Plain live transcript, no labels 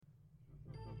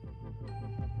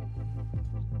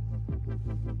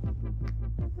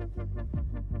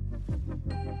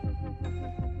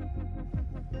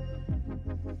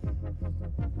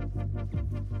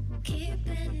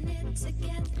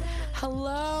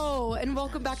Hello, and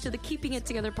welcome back to the Keeping It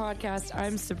Together podcast.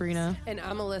 I'm Sabrina. And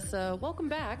I'm Alyssa. Welcome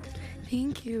back.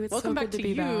 Thank you. It's Welcome so back good to be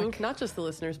you, back. not just the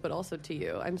listeners, but also to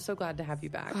you. I'm so glad to have you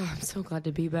back. Oh, I'm so glad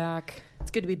to be back.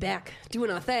 It's good to be back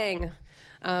doing our thing.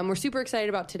 We're super excited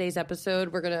about today's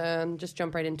episode. We're going to just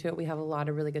jump right into it. We have a lot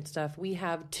of really good stuff. We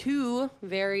have two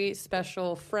very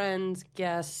special friends,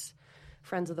 guests,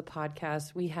 friends of the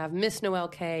podcast. We have Miss Noelle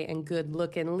K and Good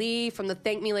Looking Lee from the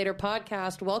Thank Me Later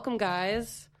podcast. Welcome,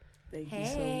 guys. Thank you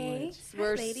so much.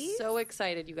 We're ladies. so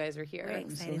excited you guys are here. We're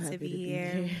excited to be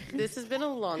here. This has been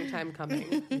a long time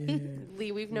coming.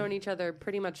 Lee, we've known each other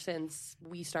pretty much since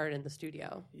we started in the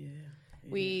studio. Yeah.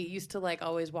 We used to like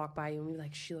always walk by you and we'd be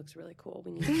like, she looks really cool.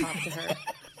 We need to talk to her.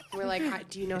 We're like,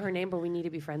 do you know her name? But we need to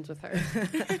be friends with her.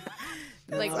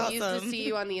 Like we used to see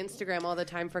you on the Instagram all the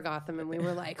time for Gotham and we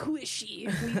were like, who is she?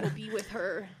 We will be with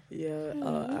her. Yeah,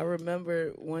 I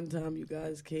remember one time you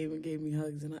guys came and gave me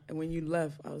hugs, and when you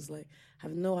left, I was like, I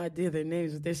have no idea their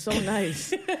names, but they're so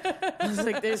nice. I was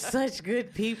like, they're such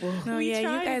good people. No, We yeah,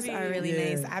 try you to guys be. are really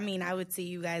Yeah. nice. I mean, I would see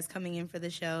you guys coming in for the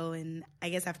show, and I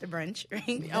guess after brunch,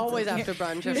 right? That's Always okay. after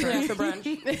brunch. Usually after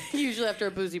brunch. Usually after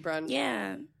a boozy brunch.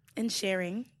 Yeah, and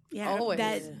sharing. Yeah, Always.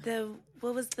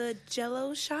 What was the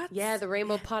Jello shots? Yeah, the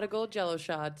Rainbow Pot of Gold Jello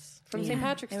shots from St.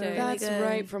 Patrick's they were Day. really That's good.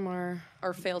 right, from our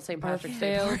Or failed St. Patrick's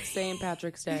Day. failed St.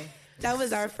 Patrick's Day. That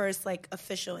was our first like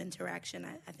official interaction.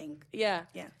 I think. Yeah.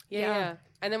 Yeah. Yeah.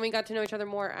 And then we got to know each other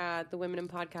more at the Women in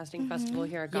Podcasting Festival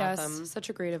here at Gotham. Yes,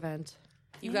 such a great event.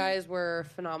 You guys were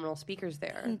phenomenal speakers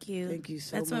there. Thank you. Thank you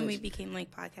so That's when we much. became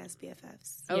like podcast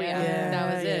BFFs. Oh, yeah.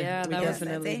 That was it. Yeah, we that was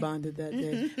definitely that day. bonded that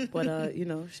day. But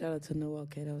shout out to Noelle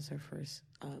K. That was her first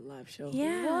live show.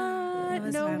 Yeah. That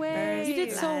was No my way. first You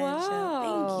did so live well.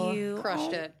 show. Thank you.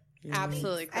 Crushed Oh, it.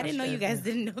 Absolutely crushed I didn't know it. you guys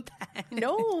didn't know that.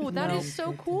 No, that No. is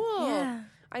so cool. Yeah.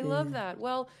 I love that.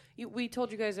 Well, we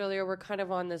told you guys earlier we're kind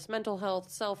of on this mental health,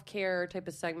 self-care type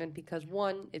of segment because,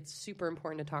 one, it's super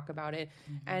important to talk about it.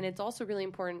 And it's also really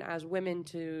important as women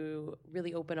to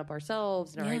really open up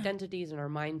ourselves and our identities and our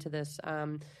mind to this.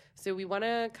 So we want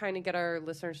to kind of get our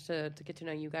listeners to get to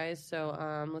know you guys.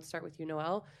 So let's start with you,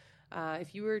 Noelle.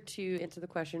 If you were to answer the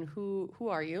question, who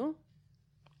are you?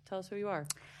 Tell us who you are.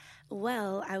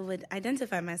 Well, I would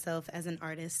identify myself as an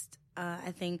artist.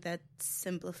 I think that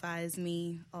simplifies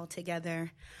me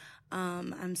altogether.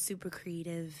 I'm super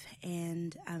creative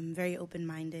and I'm a very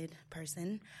open-minded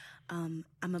person. I'm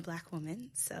a Black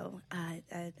woman, so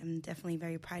I'm definitely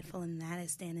very prideful in that. I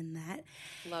stand in that.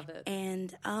 Love it.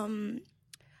 And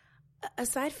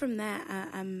aside from that,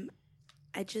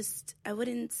 I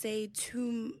wouldn't say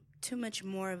too much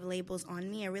more of labels on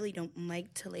me. I really don't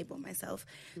like to label myself.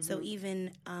 So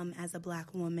even as a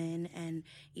Black woman and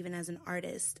even as an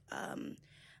artist,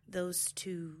 those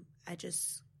two, I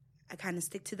kind of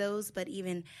stick to those, but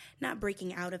even not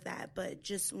breaking out of that, but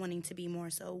just wanting to be more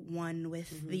so one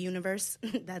with the universe.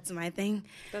 That's my thing.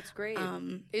 That's great.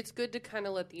 It's good to kind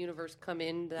of let the universe come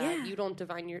in that you don't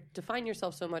define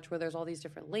yourself so much where there's all these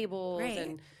different labels Right.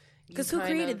 and Because who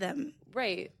created them?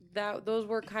 Right. Those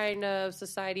were kind of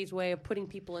society's way of putting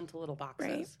people into little boxes.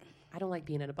 Right. I don't like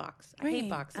being in a box. I hate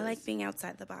boxes. I like being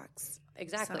outside the box.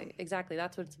 Exactly. So. Exactly.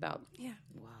 That's what it's about. Yeah.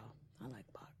 Wow, I like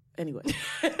box. Anyway,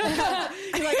 You're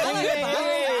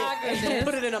like,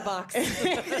 put it in a box.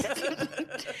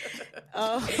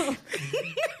 I'll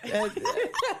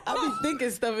be thinking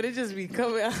stuff and it just be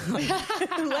coming out.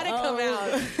 Let it come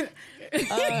out.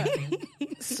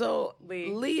 So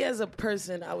Lee, as a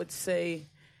person, I would say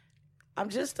I'm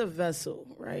just a vessel,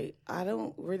 right? I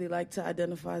don't really like to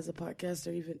identify as a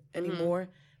podcaster even anymore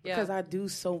because I do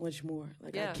so much more.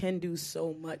 Like I can do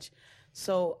so much.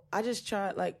 So I just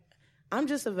try, like, I'm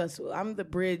just a vessel. I'm the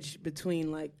bridge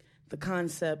between like the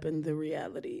concept and the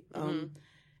reality. And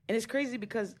it's crazy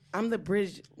because I'm the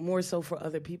bridge more so for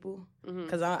other people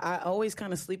because I always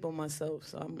kind of sleep on myself.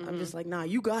 So I'm just like, nah,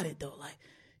 you got it though. Like,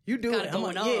 you do it. I'm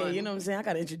like, yeah, you know what I'm saying? I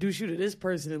got to introduce you to this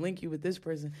person and link you with this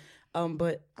person.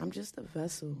 But I'm just a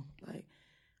vessel. Like,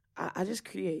 I just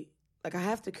create. Like, I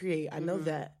have to create. I know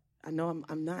that. I know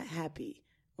I'm not happy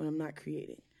when I'm not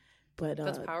creating. But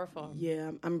That's powerful.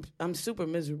 Yeah, I'm super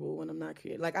miserable when I'm not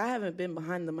creating. Like, I haven't been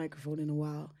behind the microphone in a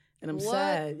while. And I'm What?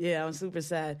 sad. Yeah, I'm super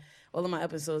sad. All of my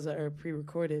episodes are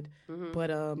pre-recorded. But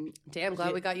Damn,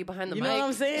 glad we got you behind the you mic. know what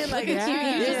I'm saying? Like, at you. You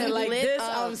yeah, just like lit this,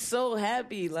 up. I'm so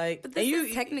happy. Like, But this and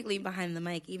is technically behind the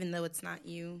mic, even though it's not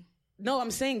you. no,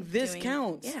 I'm saying this doing-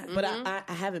 counts. yeah. But I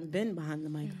haven't been behind the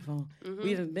microphone.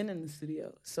 We haven't been in the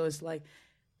studio. So it's like,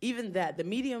 even that, the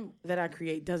medium that I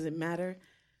create doesn't matter.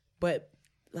 But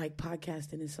like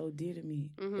podcasting is so dear to me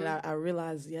that I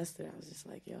realized yesterday. I was just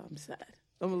like, yo, I'm sad.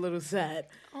 I'm a little sad.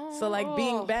 So like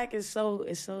being back is so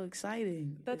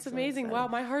exciting. That's It's amazing. So wow,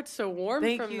 my heart's so warm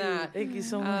from that. Thank you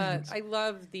so much. I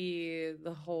love the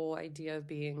whole idea of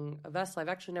being a vessel. I've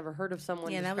actually never heard of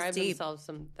someone that was describe deep. themselves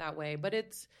that way, but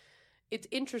it's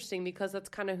interesting because that's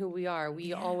kind of who we are.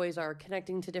 We always are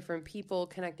connecting to different people,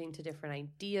 connecting to different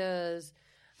ideas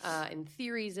and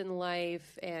theories in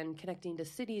life, and connecting to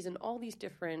cities and all these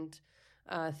different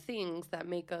things that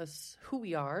make us who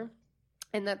we are.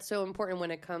 And that's so important when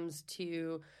it comes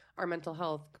to our mental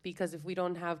health, because if we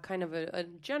don't have kind of a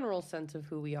general sense of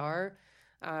who we are,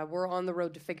 we're on the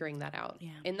road to figuring that out.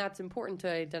 Yeah. And that's important to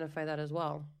identify that as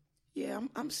well. Yeah,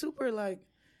 I'm super like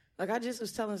I just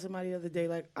was telling somebody the other day,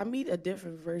 like I meet a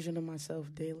different version of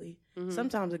myself daily. Mm-hmm.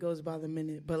 Sometimes it goes by the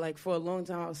minute, but like for a long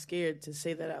time I was scared to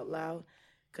say that out loud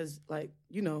because like,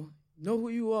 know who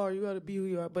you are, you got to be who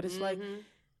you are. But it's like,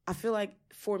 I feel like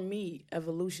for me,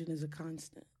 evolution is a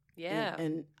constant. Yeah.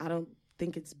 And I don't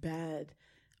think it's bad.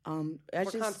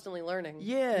 We're constantly learning.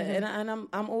 Yeah, and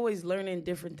I'm always learning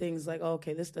different things. Like,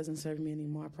 okay, this doesn't serve me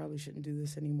anymore. I probably shouldn't do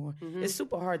this anymore. It's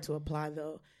super hard to apply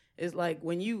though. It's like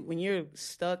when you're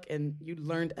stuck and you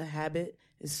learned a habit,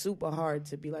 it's super hard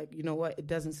to be like, you know what, it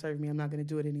doesn't serve me. I'm not going to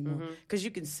do it anymore. Because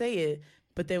you can say it,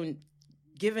 but then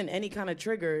given any kind of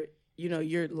trigger,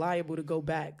 you're liable to go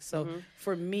back. So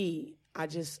for me, I'm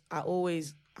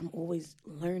always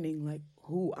learning like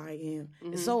who I am.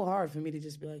 It's so hard for me to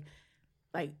just be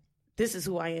like this is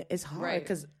who I am. It's hard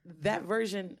because that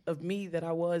version of me that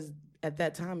I was at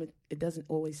that time, it doesn't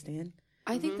always stand.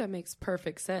 I think that makes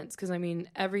perfect sense because, I mean,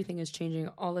 everything is changing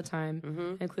all the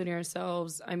time, including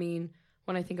ourselves. I mean,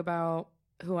 when I think about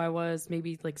who I was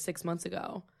maybe like 6 months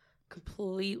ago,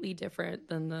 completely different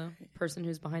than the person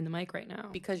who's behind the mic right now.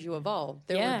 Because you evolved.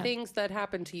 There were things that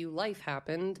happened to you. Life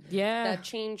happened. Yeah. That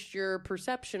changed your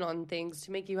perception on things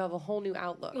to make you have a whole new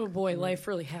outlook. Oh boy, life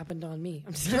really happened on me.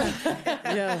 I'm just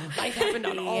life happened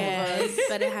on all of us.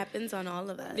 But it happens on all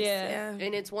of us. Yeah.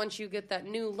 And it's once you get that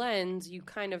new lens, you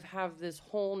kind of have this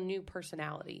whole new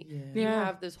personality. Yeah. You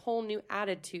have this whole new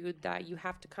attitude that you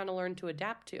have to kind of learn to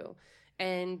adapt to.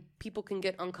 And people can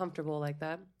get uncomfortable like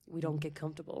that. We don't get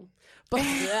comfortable. But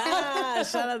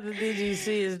shout out to DGC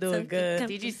is doing good.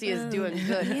 DGC is doing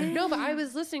good. No, but I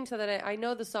was listening to that. I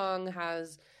know the song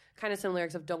has kind of some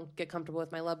lyrics of don't get comfortable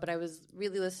with my love, but I was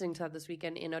really listening to that this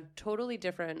weekend in a totally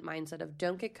different mindset of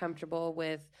don't get comfortable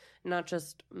with not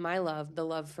just my love, the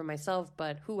love for myself,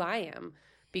 but who I am.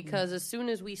 Because as soon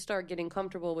as we start getting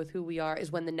comfortable with who we are is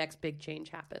when the next big change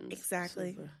happens.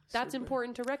 Exactly. That's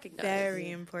important to recognize. Very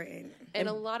important. And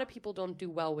a lot of people don't do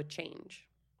well with change.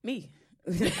 Me.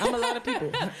 I'm a lot of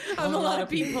people. I'm a lot of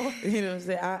people. You know what I'm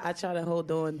saying? I try to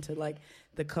hold on to like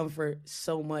the comfort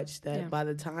so much that by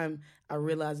the time I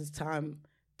realize it's time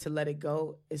to let it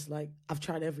go, it's like I've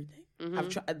tried everything. I've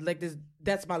tried like this.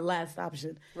 That's my last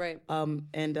option. Right.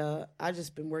 And I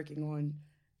just been working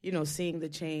on, seeing the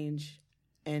change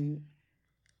and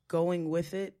going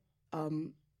with it,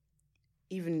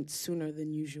 even sooner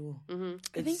than usual.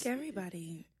 I think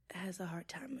everybody has a hard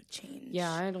time with change.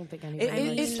 Yeah, I don't think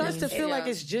anybody. It starts to feel like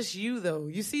it's just you, though.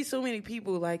 You see so many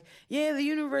people like, yeah, the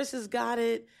universe has got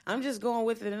it. I'm just going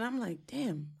with it. And I'm like,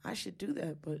 damn, I should do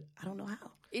that, but I don't know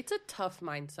how. It's a tough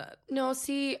mindset. No,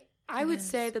 see, I would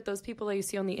say that those people that you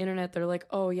see on the internet, they're like,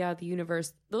 oh, yeah, the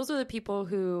universe. Those are the people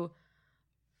who,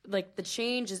 like, the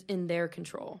change is in their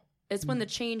control. It's when the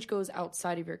change goes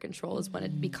outside of your control is when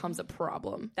it becomes a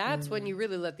problem. That's when you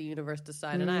really let the universe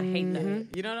decide, and I hate that.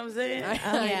 You know what I'm saying?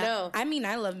 I know. I mean,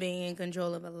 I love being in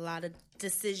control of a lot of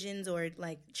decisions or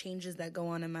like changes that go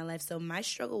on in my life. So my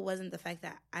struggle wasn't the fact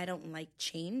that I don't like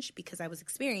change because I was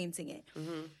experiencing it.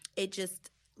 It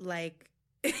just like,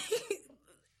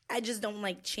 I just don't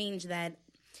like change that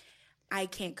I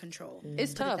can't control.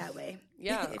 It's tough. That way.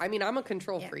 Yeah. I mean, I'm a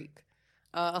control freak.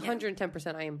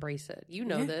 110% I embrace it. You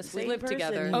know this. We live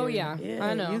together. Here. Oh, yeah.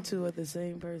 I know. You two are the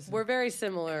same person. We're very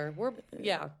similar.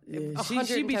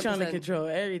 She be trying to control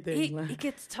everything. It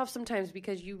gets tough sometimes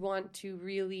because you want to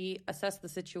really assess the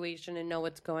situation and know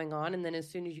what's going on. And then as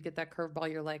soon as you get that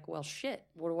curveball, you're like, well, shit,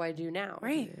 what do I do now?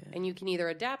 Right. Yeah. And you can either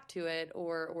adapt to it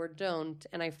or don't.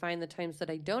 And I find the times that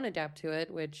I don't adapt to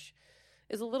it, which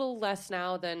is a little less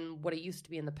now than what it used to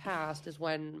be in the past, is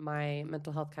when my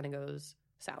mental health kind of goes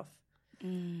south.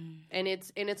 And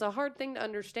it's a hard thing to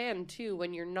understand too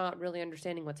when you're not really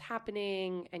understanding what's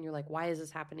happening and you're like, why is this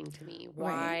happening to me?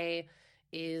 Why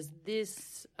is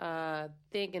this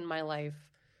thing in my life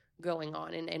going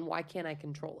on and why can't I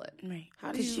control it? Right.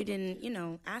 Because you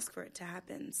didn't, ask for it to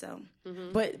happen. So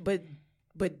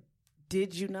But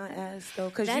did you not ask though?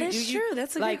 Because that is true.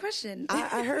 That's a like, good question.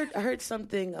 I heard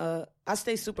something. I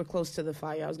stay super close to the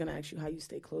fire. I was gonna ask you how you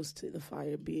stay close to the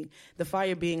fire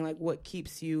being like what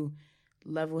keeps you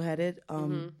level-headed.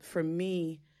 For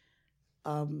me,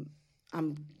 I'm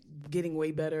getting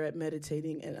way better at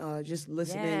meditating and just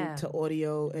listening to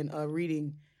audio and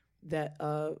reading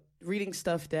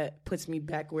stuff that puts me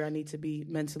back where I need to be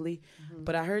mentally.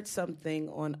 But I heard something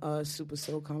on Super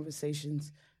Soul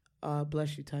Conversations.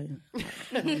 Bless you, Titan.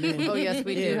 Oh, yes,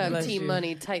 we do have Team you.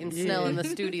 Money, Titan Snell in the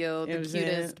studio, the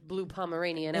cutest blue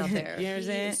Pomeranian out there. You know what I'm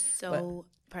saying? So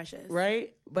precious.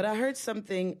 Right? But I heard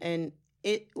something, and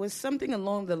it was something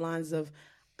along the lines of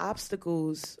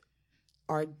obstacles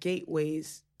are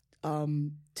gateways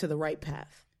to the right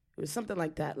path. It was something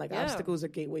like that. Like obstacles are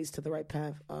gateways to the right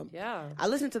path. I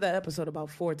listened to that episode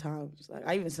about 4 times. Like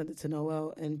I even sent it to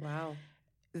Noel, and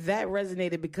that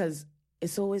resonated because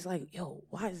it's always like, yo,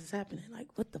 why is this happening? Like,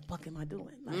 what the fuck am I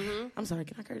doing? Like, I'm sorry,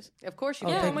 can I curse? Of course you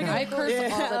can. Oh my God, I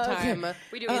curse all the time.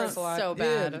 We do curse a lot. So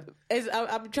bad.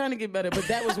 I'm trying to get better, but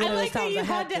that was one of those times that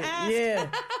happened. Yeah,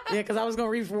 because I was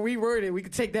going to reword it. We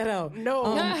could take that out. No.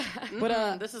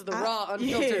 But this is the raw,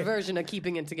 unfiltered version of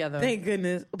keeping it together. Thank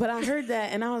goodness. But I heard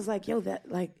that, and I was like, yo,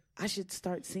 that, like, I should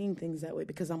start seeing things that way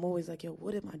because I'm always like, yo,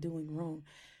 what am I doing wrong?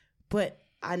 But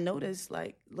I noticed,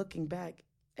 like, looking back,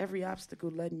 every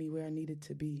obstacle led me where I needed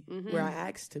to be, where I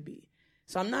asked to be.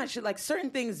 So I'm not sure, like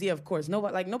certain things, of course,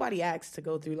 nobody asked to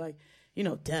go through like,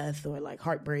 death or like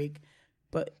heartbreak,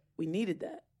 but we needed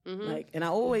that. Like, and I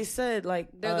always said like,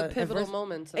 they're the pivotal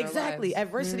moments. In exactly. Our lives.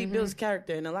 Adversity builds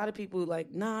character. And a lot of people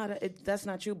like, nah, that's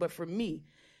not true. But for me,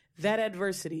 that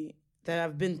adversity that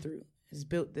I've been through has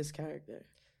built this character.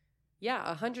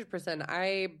 Yeah, 100%.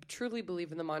 I truly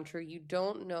believe in the mantra, you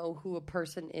don't know who a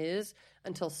person is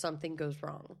until something goes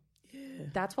wrong. Yeah.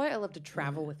 That's why I love to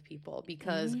travel with people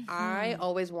because I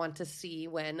always want to see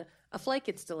when a flight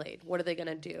gets delayed. What are they going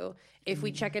to do? If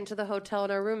we check into the hotel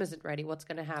and our room isn't ready, what's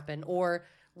going to happen? Or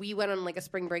we went on like a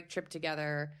spring break trip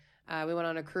together. We went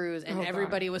on a cruise and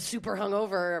everybody was super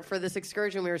hungover for this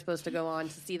excursion we were supposed to go on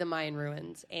to see the Mayan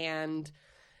ruins. And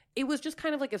it was just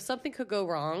kind of like if something could go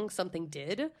wrong, something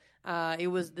did. It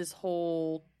was this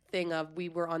whole thing of we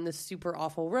were on this super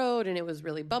awful road and it was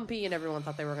really bumpy and everyone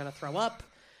thought they were going to throw up.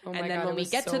 And then when we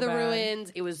get to the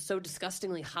ruins, it was so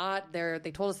disgustingly hot.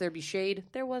 They told us there'd be shade.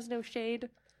 There was no shade.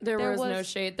 There was no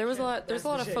shade. There was a lot. There's a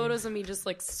lot of photos of me just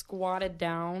like squatted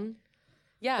down.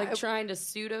 Yeah, like trying to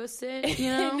pseudo sit, you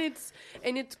know?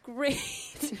 and it's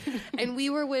great. And we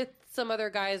were with some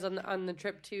other guys on the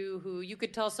trip too, who you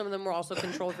could tell some of them were also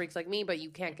control freaks like me, but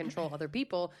you can't control other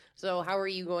people. So how are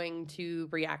you going to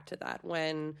react to that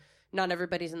when not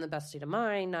everybody's in the best state of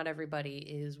mind, not everybody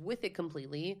is with it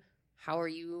completely? How are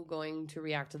you going to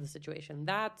react to the situation?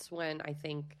 That's when I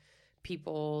think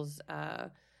people's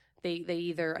they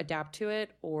either adapt to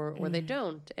it or they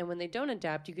don't. And when they don't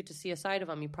adapt, you get to see a side of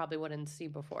them you probably wouldn't see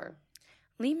before.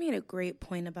 Lee made a great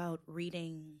point about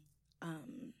reading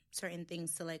certain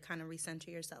things to like kind of recenter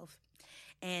yourself.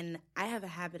 And I have a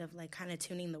habit of like kind of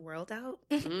tuning the world out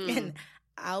and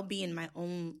I'll be in my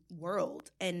own world.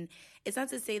 And it's not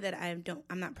to say that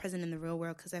I'm not present in the real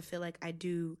world because I feel like I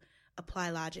do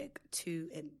apply logic to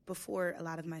it before a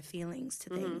lot of my feelings to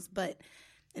things.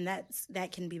 And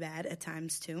that can be bad at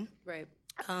times too. Right.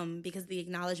 Because the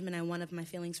acknowledgement I want of my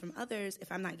feelings from others,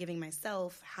 if I'm not giving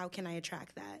myself, how can I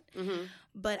attract that?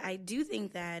 But I do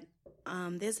think that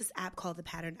there's this app called the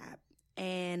Pattern app,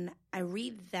 and I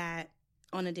read that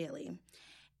on a daily.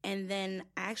 And then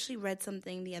I actually read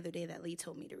something the other day that Lee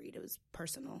told me to read. It was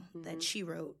personal that she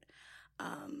wrote.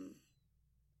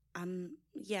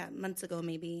 Months ago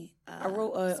maybe. I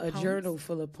wrote a journal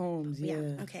full of poems.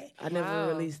 Yeah. Okay. I never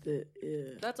released it.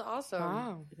 Yeah. That's awesome.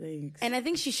 Wow. Thanks. And I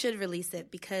think she should release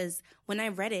it because when I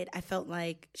read it, I felt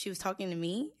like she was talking to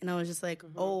me, and I was just like,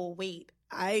 oh wait,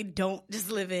 I don't just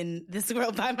live in this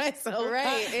world by myself.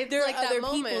 Right. It's there like are other that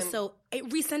moment. people. So it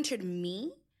recentered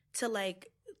me to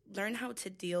like learn how to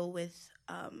deal with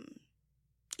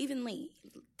even Lee,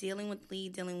 dealing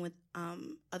with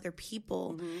other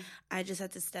people. I just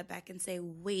had to step back and say,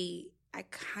 wait, I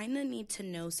kind of need to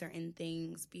know certain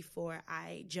things before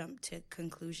I jump to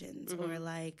conclusions or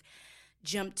like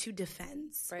jump to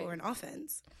defense or an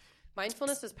offense.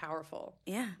 Mindfulness is powerful.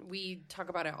 Yeah. We talk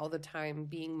about it all the time,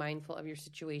 being mindful of your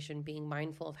situation, being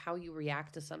mindful of how you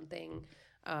react to something,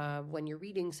 when you're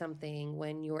reading something,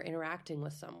 when you're interacting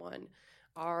with someone.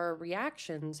 Our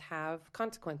reactions have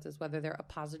consequences, whether they're a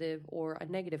positive or a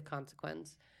negative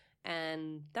consequence.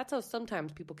 And that's how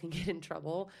sometimes people can get in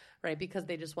trouble, right? Because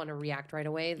they just want to react right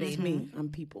away. That's me. I'm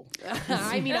people.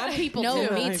 I mean, I'm people No,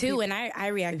 too. me too. And I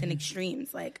react in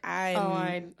extremes. Like I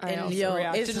also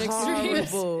react it's in extremes.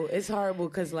 horrible. It's horrible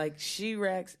because like she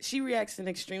reacts in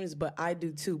extremes, but I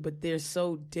do too. But they're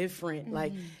so different.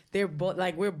 Like they're both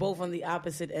like we're both on the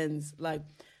opposite ends. Like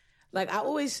I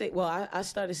always say. Well, I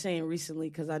started saying recently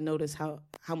because I noticed how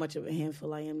much of a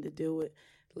handful I am to deal with.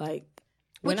 Like.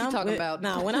 What you talking about?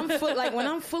 Nah, when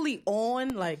I'm fully on,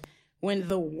 like when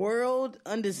the world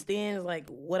understands like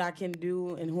what I can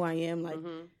do and who I am, like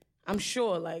I'm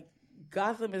sure like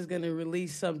Gotham is gonna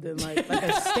release something like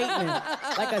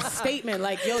a statement,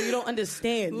 like yo, you don't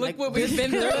understand. Look like, what we've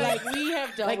been through. Like we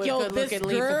have done like with yo, Good this Looking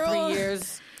Lee girl, for 3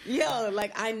 years. Yo,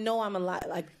 like I know I'm a lot,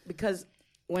 like because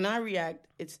when I react,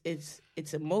 it's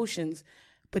emotions,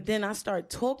 but then I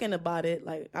start talking about it.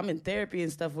 Like I'm in therapy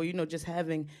and stuff, where just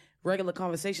having regular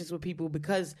conversations with people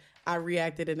because I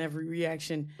reacted, and every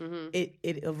reaction it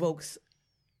evokes.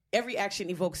 Every action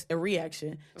evokes a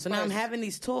reaction. So now I'm having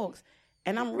these talks,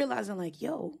 and I'm realizing like,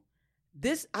 yo,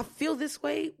 I feel this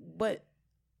way, but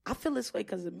I feel this way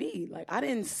because of me. Like I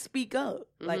didn't speak up.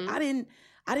 Like I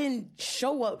didn't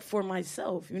show up for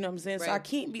myself. You know what I'm saying? Right. So I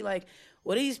can't be like,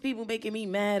 well, these people making me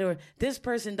mad, or this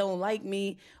person don't like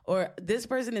me, or this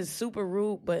person is super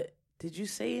rude, but did you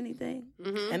say anything?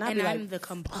 And I'd be I'm like, the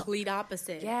complete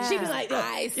opposite. Yeah. she'd be like,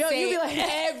 I yo, say you'd be like,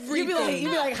 everything.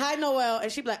 you'd be like, hi, Noelle,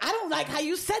 and she'd be like, I don't like how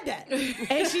you said that.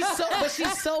 And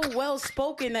she's so well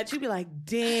spoken that you'd be like,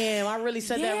 damn, I really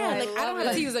said that wrong. Like I don't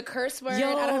have to use a curse word. Yo.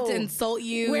 I don't have to insult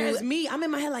you. Whereas me, I'm in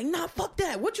my head like, nah, fuck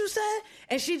that. What you said?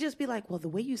 And she'd just be like, well, the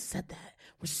way you said that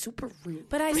was super rude.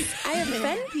 But I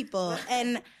offend people,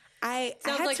 and I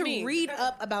had like to me. read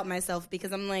up about myself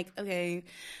because I'm like, okay,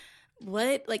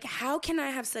 what? Like, how can I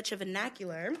have such a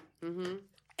vernacular?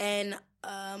 And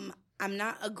I'm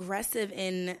not aggressive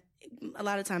in. A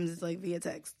lot of times it's like via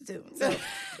text too. So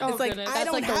it's like goodness. I That's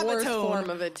don't like have the worst a tone, form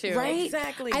of it too. right?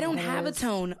 Exactly. I don't It have a is.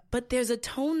 tone, but there's a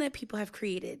tone that people have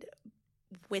created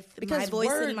with Because my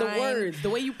voice in mind, the words, the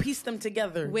way you piece them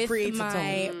together with creates a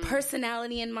my tone.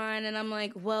 personality in mind, and I'm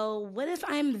like, well, what if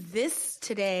I'm this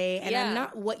today and Yeah. I'm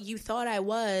not what you thought I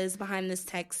was behind this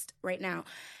text right now?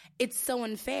 It's so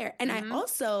unfair. And I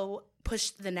also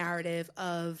pushed the narrative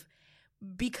of,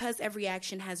 because every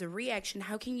action has a reaction,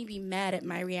 how can you be mad at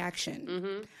my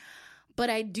reaction?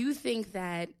 But I do think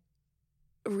that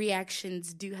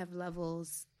reactions do have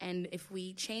levels, and if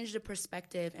we change the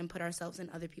perspective and put ourselves in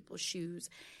other people's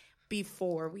shoes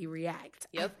before we react,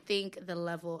 I think the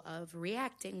level of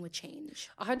reacting would change.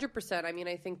 100%. I mean,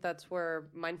 I think that's where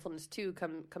mindfulness too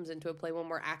comes into a play, when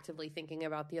we're actively thinking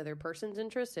about the other person's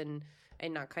interests and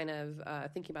not kind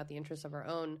of thinking about the interests of our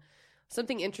own.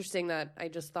 Something interesting that I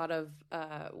just thought of,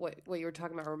 what you were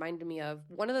talking about reminded me of.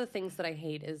 One of the things that I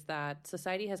hate is that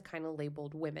society has kind of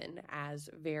labeled women as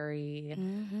very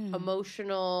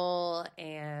emotional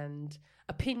and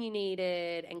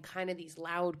opinionated and kind of these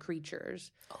loud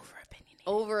creatures.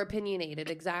 Over-opinionated,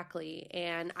 exactly.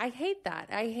 And I hate that.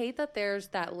 I hate that there's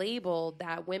that label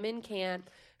that women can't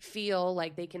feel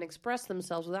like they can express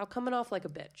themselves without coming off like a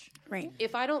bitch. Right.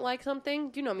 If I don't like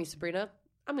something, you know me, Sabrina,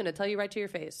 I'm going to tell you right to your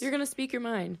face. You're gonna speak your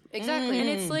mind. Exactly. And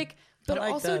it's like, but I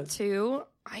like also that. too,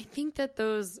 I think that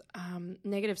those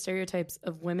negative stereotypes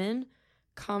of women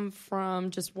come from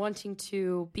just wanting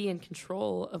to be in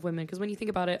control of women. Because when you think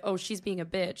about it, oh, she's being a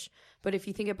bitch. But if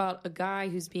you think about a guy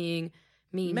who's being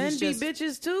mean, Men who's be just,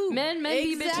 bitches too. men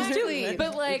be bitches too. Exactly.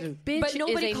 But like, Bitch but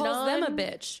nobody is a calls them a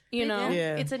bitch. You know.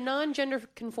 Yeah. It's a non-gender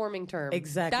conforming term.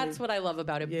 Exactly. That's what I love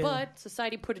about it. Yeah. But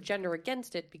society put a gender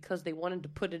against it because they wanted to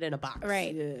put it in a box.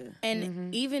 Right. Yeah.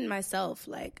 And even myself,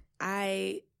 like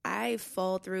I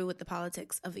fall through with the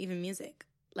politics of even music.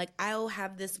 Like I'll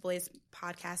have this voice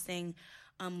podcasting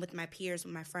with my peers,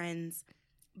 with my friends,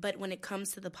 but when it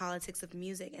comes to the politics of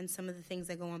music and some of the things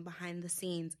that go on behind the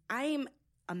scenes, I am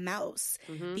a mouse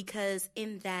because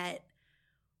in that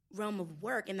realm of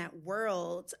work, in that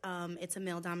world, it's a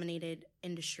male-dominated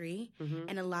industry.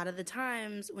 And a lot of the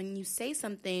times when you say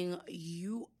something,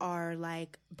 you are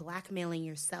like blackmailing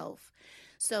yourself.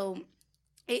 So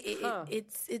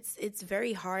it's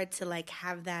very hard to like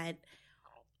have that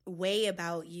way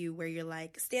about you where you're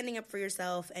like standing up for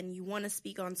yourself and you want to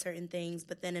speak on certain things,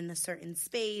 but then in a certain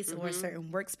space or a certain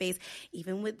workspace,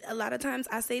 even with a lot of times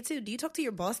I say too, do you talk to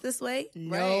your boss this way?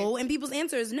 No. And people's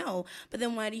answer is no. But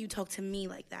then why do you talk to me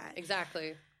like that?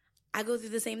 Exactly. I go through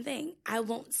the same thing. I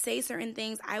won't say certain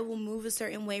things. I will move a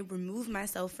certain way, remove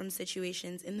myself from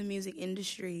situations in the music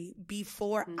industry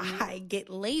before I get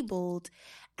labeled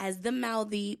as the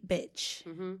mouthy bitch,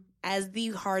 as the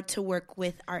hard to work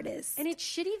with artist. And it's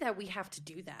shitty that we have to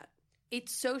do that.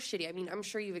 It's so shitty. I mean, I'm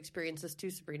sure you've experienced this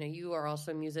too, Sabrina. You are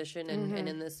also a musician and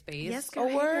in this space. Yes, girl.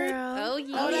 Oh, word? Oh,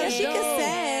 yeah. Oh, yeah, she can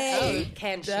say. Oh,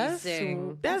 can she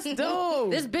sing? That's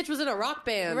dope. This bitch was in a rock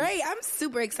band. Right. I'm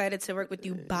super excited to work with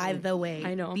you, by the way.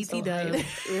 I know. I'm BT so Dub.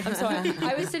 hyped. I'm sorry.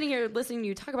 I was sitting here listening to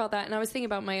you talk about that, and I was thinking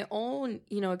about my own,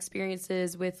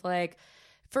 experiences with, like,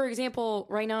 for example,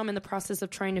 right now I'm in the process of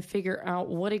trying to figure out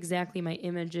what exactly my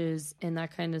image is and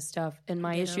that kind of stuff. And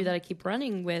my issue that I keep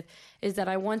running with is that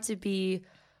I want to be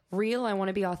real, I want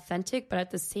to be authentic, but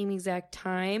at the same exact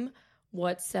time,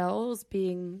 what sells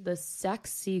being the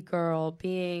sexy girl,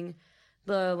 being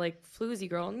the like floozy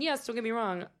girl. And yes, don't get me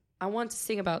wrong, I want to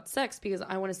sing about sex because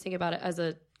I want to sing about it as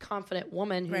a confident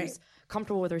woman who's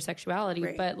comfortable with her sexuality.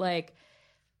 Right. But like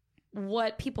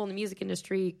what people in the music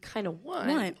industry kind of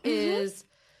want is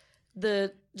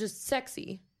the just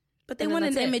sexy. But they want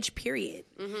an image, period.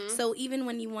 So even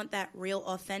when you want that real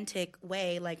authentic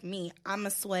way, like me, I'm a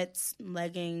sweats,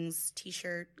 leggings,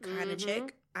 t-shirt kind of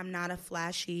chick. I'm not a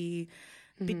flashy,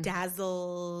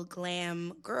 bedazzle,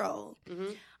 glam girl.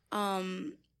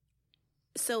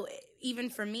 So even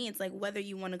for me, it's like whether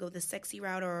you want to go the sexy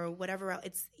route or whatever route,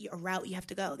 it's a route you have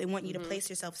to go. They want you to place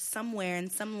yourself somewhere in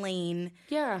some lane.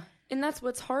 Yeah. And that's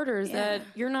what's harder is that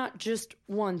you're not just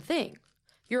one thing.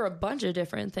 You're a bunch of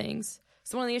different things.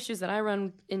 So one of the issues that I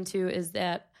run into is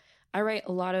that I write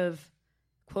a lot of,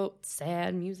 quote,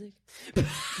 sad music.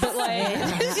 But like,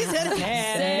 she said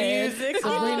sad music.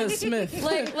 Sabrina Smith.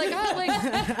 Like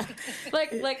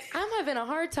I'm having a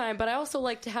hard time, but I also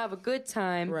like to have a good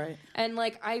time. Right. And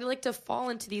like, I like to fall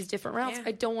into these different routes.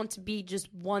 I don't want to be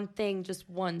just one thing, just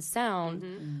one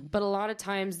sound. But a lot of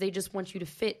times they just want you to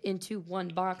fit into one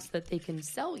box that they can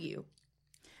sell you.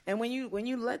 And when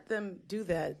you let them do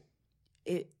that,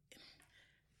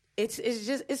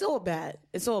 it's all bad.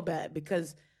 It's all bad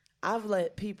because I've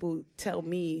let people tell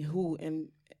me who and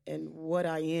what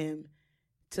I am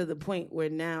to the point where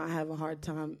now I have a hard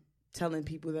time telling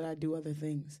people that I do other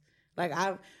things. Like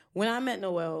when I met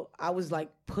Noelle, I was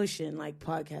like pushing like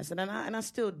podcasting and I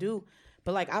still do,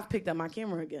 but like I've picked up my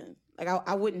camera again. Like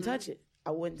I wouldn't touch it.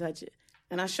 I wouldn't touch it.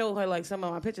 And I show her like some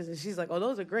of my pictures, and she's like, "Oh,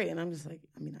 those are great." And I'm just like,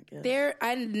 I mean, I guess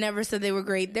I never said they were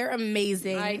great. They're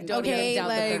amazing. I don't even doubt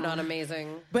that they're not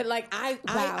amazing. But like,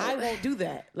 I won't do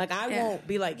that. Like, I won't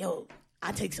be like, "Yo,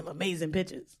 I take some amazing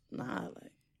pictures." Nah,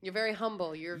 like you're very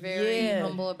humble. You're very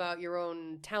humble about your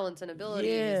own talents and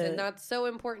abilities, and that's so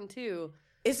important too.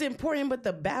 It's important, but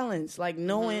the balance, like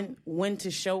knowing when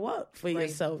to show up for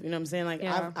yourself. You know what I'm saying? Like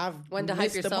I've when to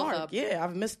hype yourself mark. up. Yeah,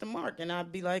 I've missed the mark, and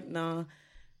I'd be like, nah.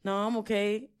 No, I'm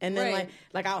okay. And then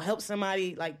like I'll help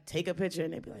somebody like take a picture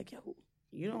and they'd be like, yo,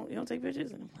 you don't take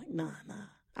pictures? And I'm like, nah.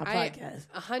 I podcast.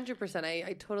 100%.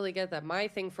 I totally get that. My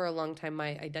thing for a long time, my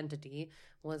identity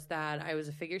was that I was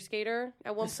a figure skater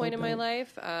at one point in my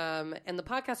life. And the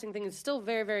podcasting thing is still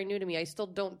very, very new to me. I still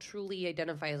don't truly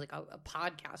identify as like a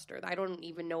podcaster. I don't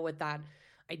even know what that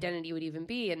identity would even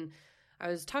be. And I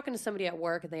was talking to somebody at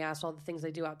work and they asked all the things I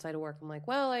do outside of work. I'm like,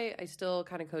 well, I still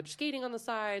kind of coach skating on the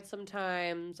side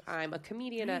sometimes. I'm a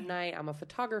comedian at night. I'm a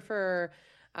photographer.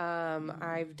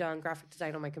 I've done graphic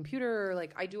design on my computer.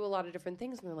 Like I do a lot of different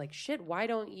things. And they're like, shit, why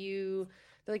don't you,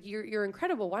 they're like, you're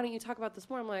incredible. Why don't you talk about this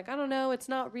more? I'm like, I don't know. It's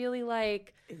not really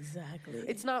like,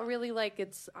 it's not really like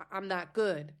I'm that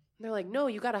good. And they're like, no,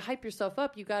 you got to hype yourself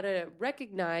up. You got to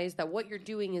recognize that what you're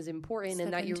doing is important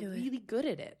and that you're really good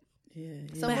at it. Yeah.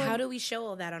 But how do we show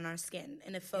all that on our skin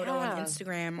in a photo on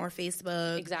Instagram or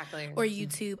Facebook, or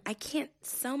YouTube? I can't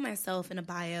sell myself in a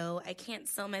bio. I can't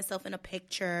sell myself in a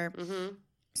picture.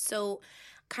 So,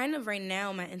 kind of right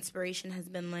now, my inspiration has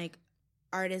been like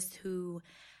artists who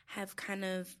have kind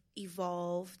of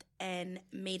evolved and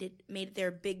made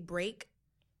their big break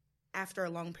after a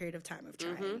long period of time of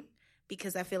trying.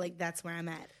 Because I feel like that's where I'm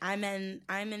at. I'm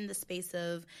in the space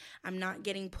of I'm not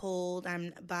getting pulled.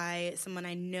 I'm by someone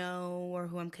I know or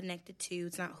who I'm connected to.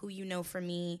 It's not who you know for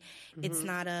me. It's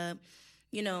not a,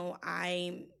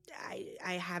 I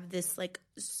have this like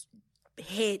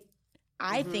hit.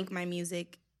 I think my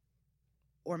music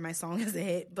or my song is a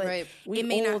hit, but it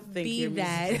may not be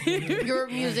that. Your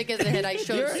music is a hit. I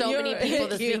showed so many people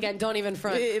this weekend. Don't even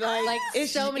front.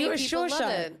 So many people love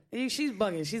it. She's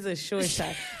bugging. She's a sure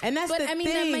shot, and that's. But the I mean,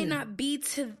 thing. that might not be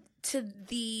to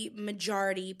the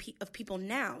majority of people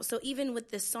now. So even with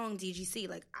this song DGC,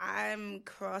 like I'm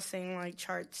crossing like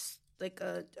charts. Like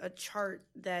a chart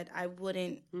that I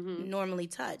wouldn't normally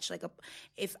touch. Like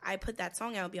if I put that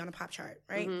song out, it would be on a pop chart,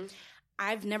 right?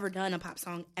 I've never done a pop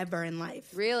song ever in life.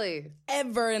 Really?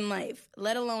 Ever in life,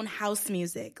 let alone house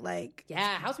music. Like,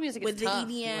 yeah, house music with is tough,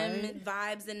 the EDM right?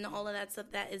 vibes and all of that stuff.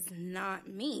 That is not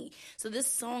me. So this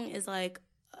song is like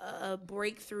a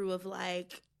breakthrough of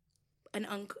like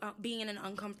being in an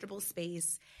uncomfortable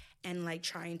space and like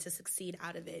trying to succeed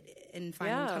out of it and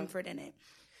finding comfort in it.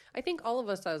 I think all of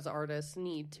us as artists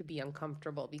need to be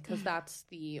uncomfortable because that's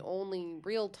the only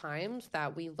real times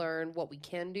that we learn what we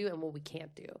can do and what we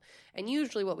can't do. And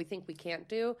usually what we think we can't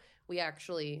do, we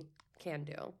actually can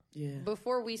do. Yeah.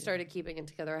 Before we started keeping it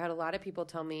together, I had a lot of people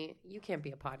tell me, you can't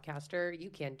be a podcaster. You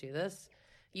can't do this.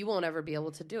 You won't ever be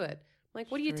able to do it. I'm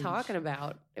like, what are you talking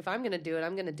about? If I'm going to do it,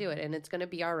 I'm going to do it. And it's going to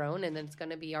be our own, and it's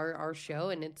going to be our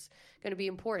show, and it's going to be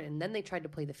important. And then they tried to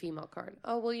play the female card.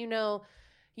 Oh, well, you know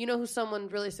who's someone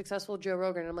really successful? Joe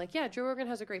Rogan. And I'm like, yeah, Joe Rogan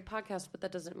has a great podcast, but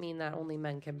that doesn't mean that only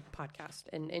men can podcast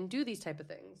and do these type of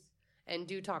things and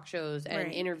do talk shows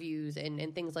and interviews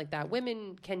and things like that.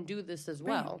 Women can do this as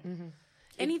well. Right. Mm-hmm.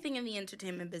 Anything in the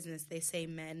entertainment business, they say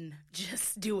men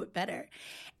just do it better.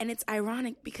 And it's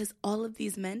ironic because all of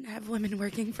these men have women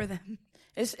working for them.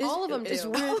 It's all of them do. It's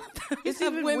weird. It's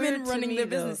even women weird running me, their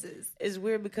though. businesses. It's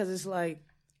weird because it's like,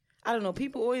 I don't know,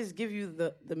 people always give you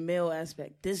the male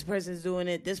aspect. This person's doing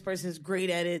it. This person's great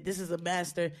at it. This is a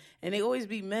master. And they always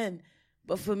be men.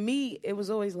 But for me, it was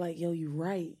always like, yo, you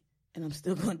right. And I'm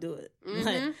still going to do it. Mm-hmm.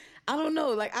 Like, I don't know.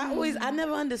 Like, I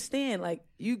never understand. Like,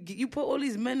 you put all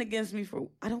these men against me for,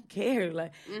 I don't care.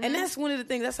 Like, and that's one of the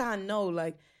things, that's how I know,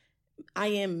 like, I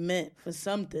am meant for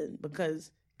something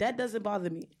because that doesn't bother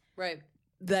me. Right.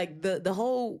 Like, the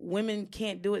whole women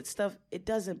can't do it stuff, it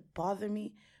doesn't bother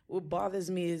me. What bothers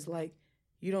me is, like,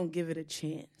 you don't give it a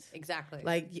chance. Exactly.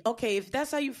 Like, okay, if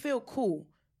that's how you feel, cool.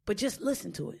 But just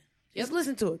listen to it. Yep. Just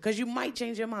listen to it because you might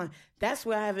change your mind. That's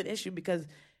where I have an issue because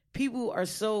people are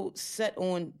so set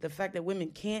on the fact that women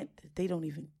can't, they don't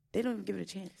even give it a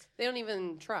chance. They don't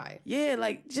even try. Yeah,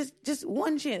 like, just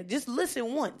one chance. Just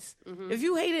listen once. Mm-hmm. If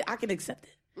you hate it, I can accept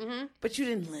it. Mm-hmm. But you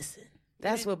didn't listen.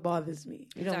 That's what bothers me.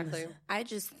 You don't listen. I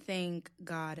just thank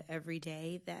God every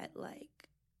day that, like,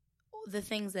 the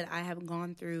things that I have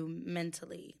gone through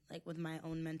mentally, like with my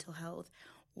own mental health,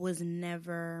 was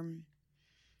never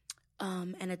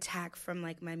an attack from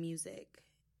like my music.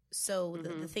 So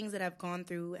the things that I've gone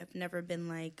through have never been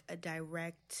like a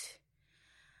direct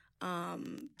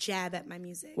jab at my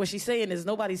music. What she's saying is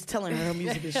nobody's telling her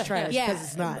music is trash because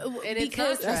it's not. And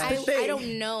because it's not trash. I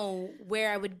don't know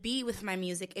where I would be with my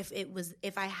music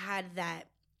if I had that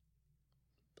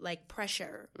like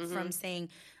pressure from saying,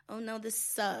 oh no, this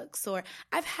sucks, or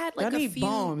I've had like I need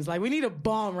bombs. Like, we need a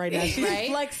bomb right now. She's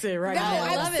flexing right now.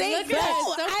 I love it. Look at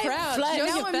her. So proud. Show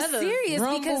your I'm feathers. serious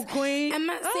Rumble because queen. I'm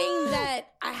not saying that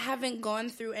I haven't gone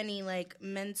through any like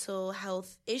mental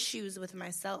health issues with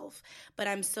myself, but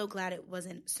I'm so glad it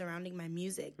wasn't surrounding my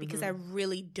music because I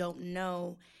really don't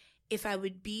know if I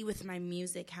would be with my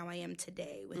music how I am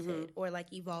today with it, or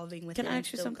like evolving with it. Can I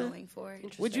ask you still something? Going for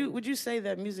it. Would you say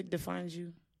that music defines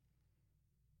you?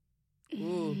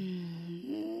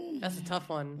 Ooh. That's a tough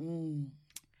one.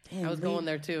 Damn, I was going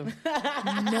there too.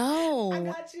 No. I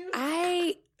got you.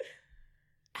 I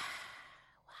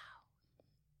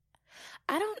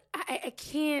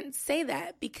can't say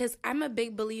that because I'm a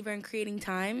big believer in creating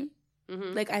time.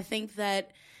 Like, I think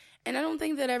that, and I don't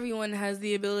think that everyone has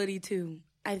the ability to.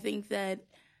 I think that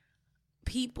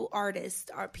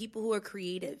artists, are people who are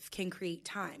creative can create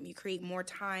time. You create more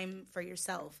time for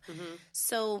yourself.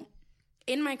 So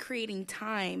in my creating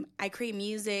time, I create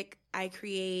music, I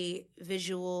create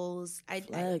visuals, I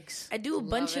do a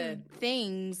bunch of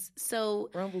things. So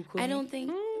Rumble queen. I don't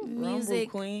think music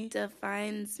queen.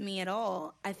 defines me at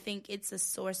all. I think it's a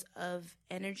source of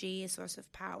energy, a source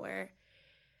of power.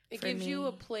 It gives you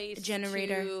a place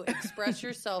generator to express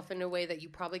yourself in a way that you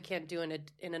probably can't do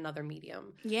in another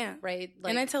medium. Yeah. Right?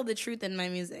 Like, and I tell the truth in my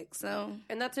music, so.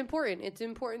 And that's important. It's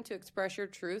important to express your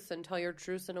truth and tell your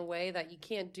truth in a way that you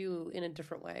can't do in a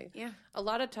different way. Yeah. A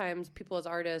lot of times people as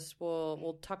artists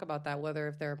will talk about that, whether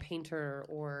if they're a painter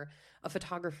or a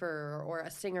photographer or a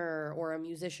singer or a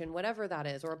musician, whatever that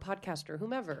is, or a podcaster,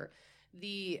 whomever.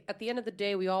 At the end of the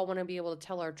day, we all want to be able to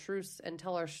tell our truths and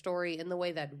tell our story in the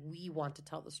way that we want to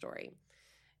tell the story.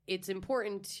 It's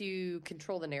important to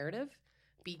control the narrative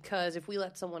because if we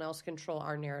let someone else control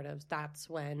our narratives, that's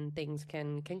when things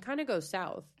can kind of go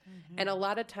south. And a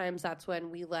lot of times that's when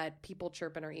we let people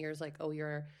chirp in our ears like, oh,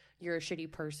 you're a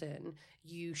shitty person.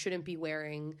 You shouldn't be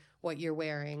wearing what you're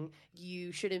wearing.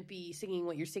 You shouldn't be singing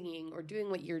what you're singing or doing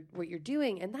what you're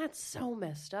doing. And that's so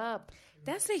messed up.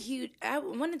 That's a huge. I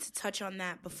wanted to touch on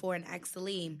that before and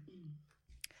actually,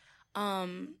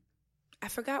 I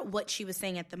forgot what she was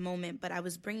saying at the moment, but I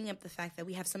was bringing up the fact that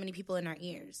we have so many people in our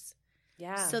ears.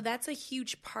 Yeah. So that's a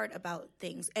huge part about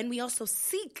things. And we also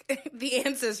seek the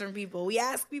answers from people. We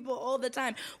ask people all the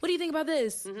time, what do you think about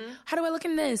this? Mm-hmm. How do I look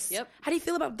in this? Yep. How do you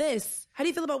feel about this? How do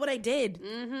you feel about what I did?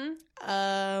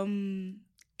 Mm-hmm.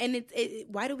 And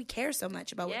why do we care so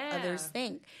much about what others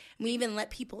think? We even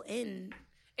let people in.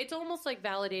 It's almost like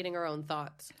validating our own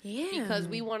thoughts. Yeah. Because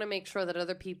we want to make sure that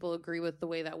other people agree with the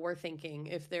way that we're thinking.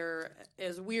 If they're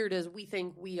as weird as we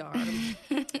think we are.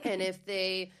 And if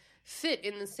they fit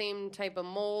in the same type of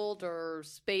mold or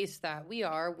space that we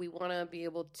are, we want to be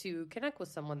able to connect with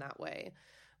someone that way.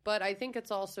 But I think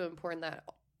it's also important that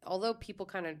although people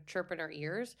kind of chirp in our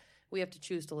ears, we have to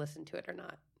choose to listen to it or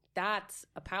not. That's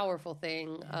a powerful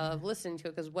thing of listening to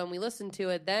it, because when we listen to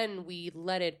it, then we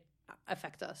let it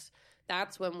affect us.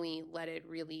 That's when we let it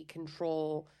really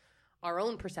control our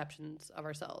own perceptions of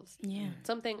ourselves. Yeah.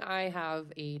 Something I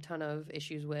have a ton of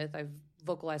issues with, I've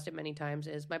vocalized it many times,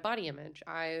 is my body image.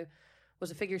 I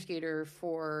was a figure skater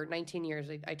for 19 years.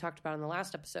 I talked about it in the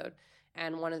last episode.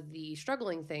 And one of the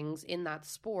struggling things in that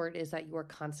sport is that you are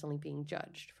constantly being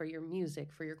judged for your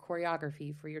music, for your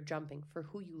choreography, for your jumping, for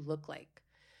who you look like.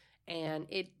 And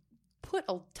it put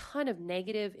a ton of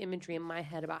negative imagery in my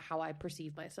head about how I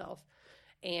perceive myself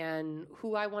and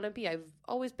who I want to be. I've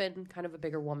always been kind of a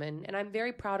bigger woman, and I'm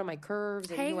very proud of my curves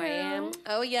and who I am.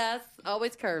 Oh, yes.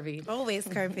 Always curvy. Always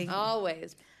curvy.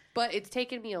 Always. But it's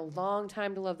taken me a long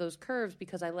time to love those curves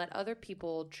because I let other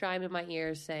people chime in my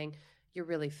ears saying, you're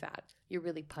really fat. You're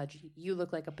really pudgy. You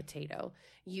look like a potato.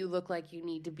 You look like you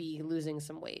need to be losing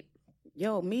some weight.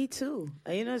 Yo, me too.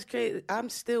 You know, it's crazy. I'm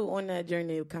still on that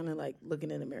journey of kind of like looking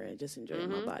in the mirror and just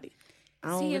enjoying my body. I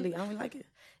don't really like it.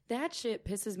 That shit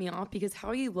pisses me off because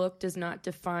how you look does not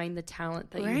define the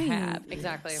talent that you have.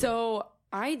 Exactly. So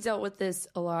I dealt with this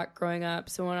a lot growing up.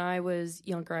 So when I was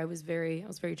younger, I was very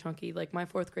chunky. Like my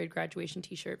 4th grade graduation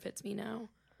T-shirt fits me now.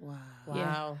 Wow.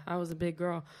 Yeah, I was a big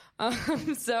girl.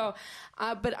 But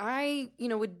I,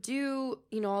 would do,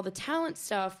 all the talent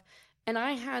stuff, and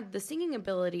I had the singing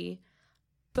ability,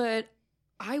 but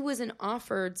I wasn't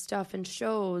offered stuff in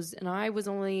shows, and I was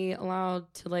only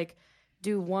allowed to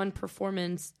do one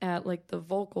performance at the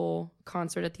vocal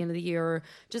concert at the end of the year, or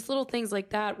just little things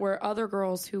like that, where other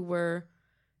girls who were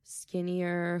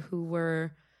skinnier, who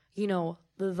were,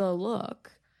 the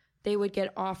look, they would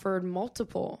get offered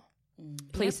multiple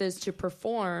places to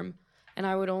perform, and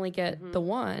I would only get the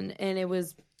one, and it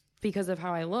was because of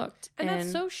how I looked. And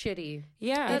that's so shitty.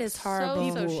 Yeah. It is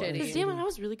horrible. So shitty. Because damn it, I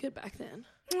was really good back then.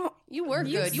 You were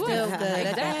good. You still were good.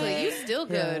 Exactly. You still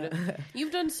good.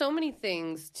 You've done so many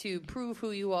things to prove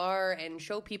who you are and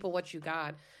show people what you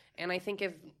got. And I think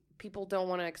if people don't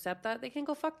want to accept that, they can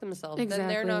go fuck themselves. Exactly.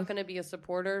 Then they're not going to be a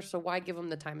supporter, so why give them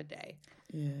the time of day?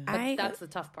 Yeah. But that's the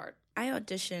tough part. I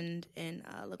auditioned in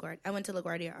LaGuardia. I went to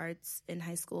LaGuardia Arts in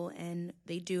high school, and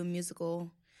they do a musical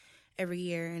every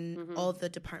year, and all the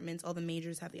departments, all the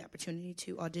majors have the opportunity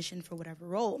to audition for whatever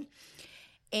role.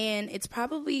 And it's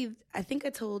probably, I think I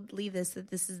told Lee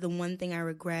that this is the one thing I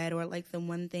regret, or the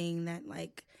one thing that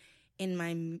in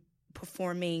my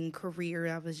performing career,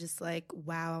 I was just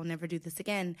wow, I'll never do this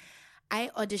again. I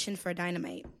auditioned for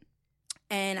Dynamite.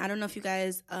 And I don't know if you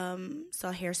guys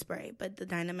saw Hairspray, but the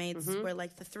Dynamites were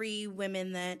the 3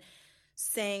 women that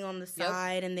sang on the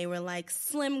side, and they were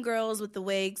slim girls with the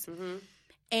wigs.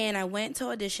 And I went to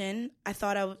audition. I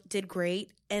thought I did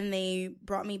great, and they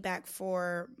brought me back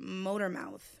for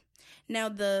Motormouth. Now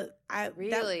that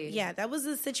was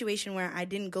a situation where I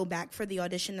didn't go back for the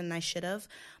audition, and I should have.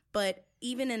 But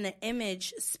even in the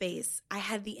image space, I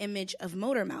had the image of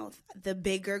Motormouth, the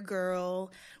bigger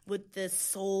girl with the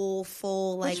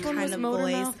soulful, Which one kind was of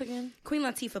Motormouth voice. again? Queen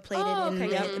Latifah played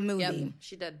it in the movie. Yep,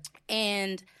 she did.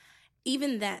 And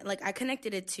even that, I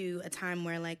connected it to a time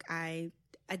where I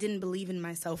didn't believe in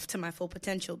myself to my full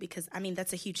potential, because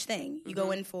that's a huge thing. You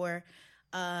go in for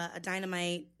a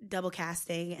Dynamite double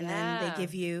casting, and then they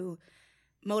give you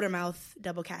Motormouth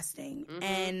double casting.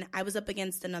 And I was up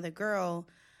against another girl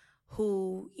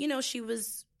who, she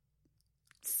was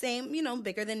same,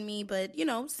 bigger than me, but,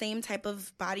 same type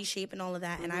of body shape and all of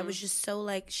that. And I was just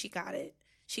so she got it.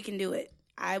 She can do it.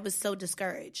 I was so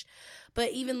discouraged.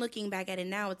 But even looking back at it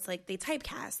now, it's they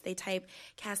typecast. They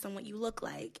typecast on what you look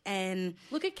like and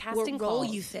look at casting what role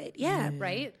calls. you fit. Yeah.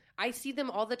 Right? I see them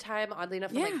all the time, oddly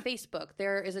enough, on Facebook.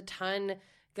 There is a ton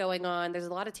going on. There's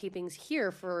a lot of tapings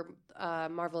here for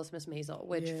Marvelous Miss Maisel,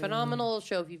 which phenomenal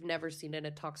show if you've never seen it.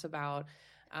 It talks about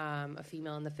a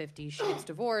female in the 50s. She gets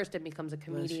divorced and becomes a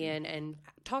comedian and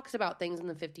talks about things in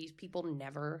the 50s people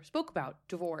never spoke about.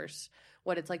 Divorce,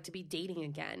 what it's like to be dating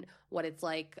again, what it's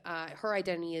like. Her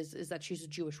identity is that she's a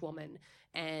Jewish woman.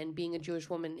 And being a Jewish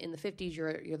woman in the 50s,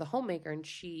 you're the homemaker. And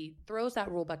she throws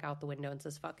that rule back out the window and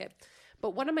says, fuck it.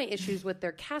 But one of my issues with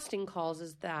their casting calls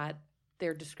is that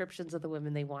their descriptions of the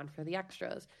women they want for the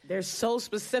extras. They're so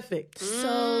specific.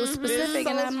 So specific.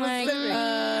 And I'm like,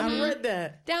 I read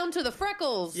that. Down to the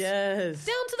freckles. Yes.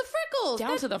 Down to the freckles.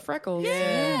 Down to the freckles.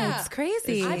 Yeah. it's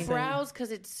crazy. I browse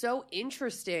because it's so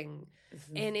interesting.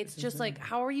 And it's just like,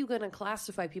 how are you going to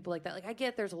classify people like that? Like, I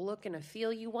get there's a look and a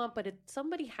feel you want, but if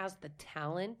somebody has the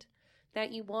talent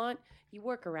that you want, you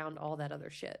work around all that other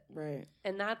shit. Right.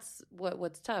 And that's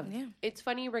what's tough. Yeah. It's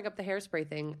funny you bring up the hairspray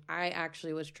thing. I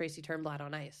actually was Tracy Turnblad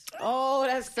on ice. Oh,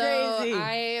 that's crazy.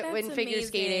 When figure amazing.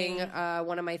 skating,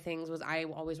 one of my things was I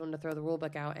always wanted to throw the rule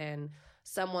book out, and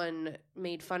someone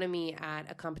made fun of me at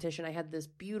a competition. I had this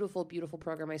beautiful, beautiful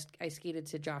program. I skated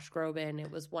to Josh Groban.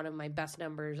 It was one of my best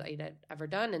numbers I'd ever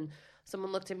done. And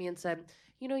someone looked at me and said,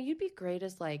 you know, you'd be great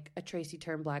as like a Tracy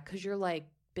Turnblad because you're like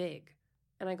big.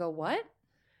 And I go, what?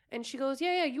 And she goes,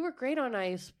 yeah, you were great on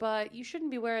ice, but you shouldn't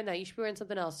be wearing that. You should be wearing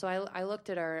something else. So I looked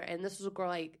at her, and this was a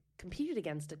girl I competed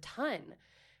against a ton.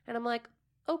 And I'm like,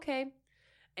 okay.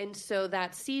 And so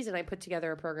that season, I put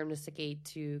together a program to skate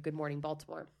to Good Morning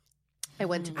Baltimore. I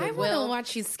went to I Goodwill. want to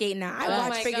watch you skate now. I Oh watch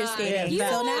my figure God. skating. Yeah,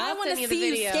 So now I'll I want send to you the see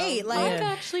you video. skate. Like, I've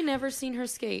actually never seen her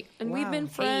skate, and we've been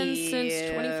friends since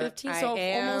 2015, so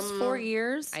almost 4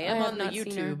 years. I am have on the not seen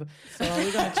her. YouTube. So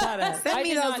we're going to try that. Send I me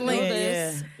did those not know links.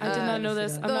 this. Yeah. I did not know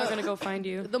this. I'm not the- going to go find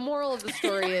you. The moral of the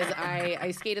story is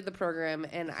I skated the program,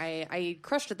 and I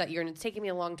crushed it that year, and it's taken me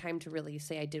a long time to really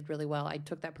say I did really well. I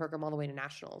took that program all the way to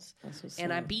nationals,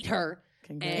 and I beat her.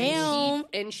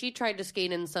 And she tried to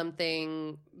skate in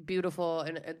something beautiful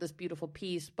and this beautiful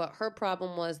piece, but her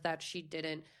problem was that she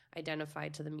didn't identify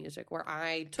to the music. Where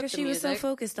I took the she was so music,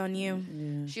 focused on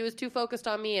you. she was too focused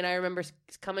on me. And I remember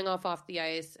coming off the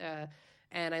ice,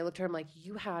 and I looked at her. I'm like,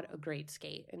 "You had a great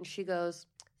skate," and she goes,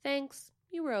 "Thanks,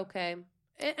 you were okay."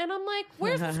 And I'm like,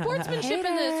 where's the sportsmanship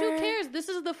in this? Who cares? This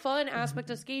is the fun aspect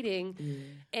of skating.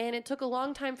 And it took a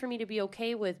long time for me to be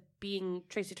okay with being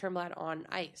Tracy Turnblad on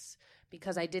ice,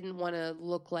 because I didn't want to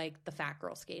look like the fat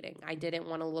girl skating. I didn't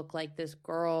want to look like this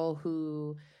girl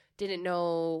who didn't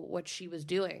know what she was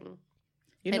doing.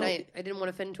 You know, I didn't want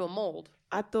to fit into a mold.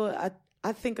 I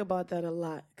think about that a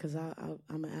lot because I'm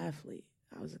an athlete.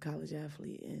 I was a college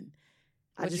athlete, and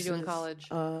What did you do in college?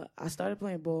 I started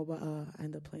playing ball, but I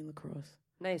ended up playing lacrosse.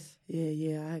 Nice.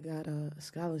 Yeah. I got a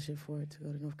scholarship for it to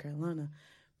go to North Carolina,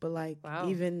 but like Wow.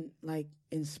 even like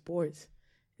in sports,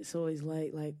 it's always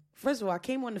like first of all, I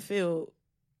came on the field,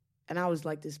 and I was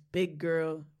like this big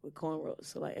girl with cornrows.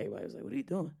 So like everybody was like, "What are you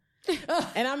doing?"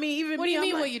 And I mean, even What me, do you I'm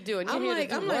mean like, what you doing? You're here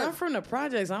to do work. I'm from the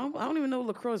projects. I don't even know what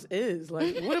lacrosse is.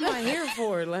 Like, what am I here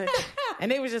for? Like,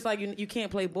 and they was just like, you can't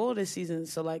play ball this season.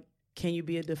 So like, can you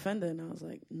be a defender? And I was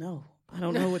like, no, I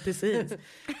don't know what this is.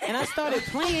 And I started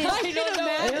playing. I can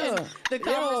imagine the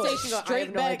conversation. Go, I straight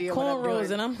have no back idea what I'm cornrows,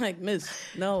 doing. and I'm like, Miss,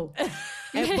 no.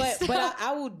 And, but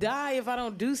I will die if I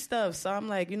don't do stuff. So I'm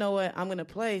like, you know what? I'm gonna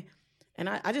play. And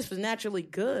I just was naturally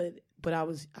good, but I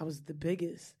was the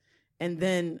biggest. And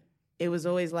then it was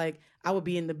always like I would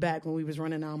be in the back when we was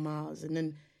running our miles, and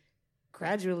then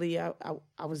gradually I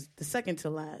was the second to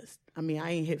last. I mean,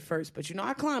 I ain't hit first, but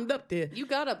I climbed up there. You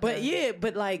got up But there. yeah,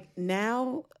 but like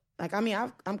now, like I mean,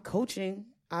 I'm coaching.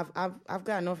 I've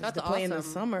gotten offers That's to play in the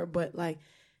awesome. summer, but like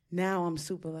now I'm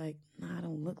super like, nah, I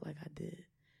don't look like I did.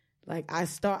 Like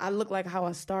I look like how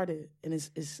I started, and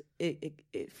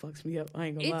it fucks me up. I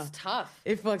ain't gonna lie. It's tough.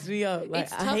 It fucks me up. Like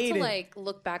It's I tough hate to it. like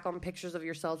look back on pictures of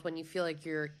yourselves when you feel like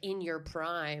you're in your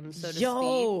prime, so to speak.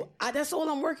 Yo, that's all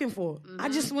I'm working for. I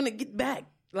just want to get back.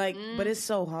 Like, but it's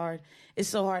so hard. It's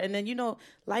so hard. And then,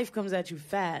 life comes at you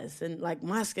fast. And like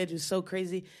my schedule's so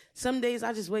crazy. Some days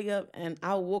I just wake up and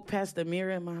I'll walk past the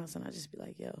mirror in my house and I just be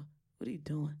like, yo, what are you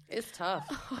doing? It's tough.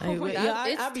 Like,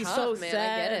 I'd be tough, so man. I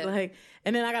sad. get it. Like,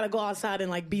 and then I gotta go outside and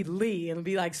like be Lee and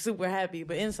be like super happy.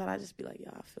 But inside I just be like,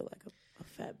 yo, I feel like a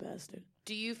fat bastard.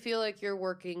 Do you feel like you're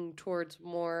working towards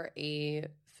more a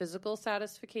physical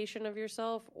satisfaction of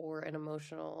yourself or an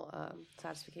emotional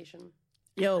satisfaction?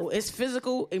 Yo, it's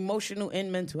physical, emotional,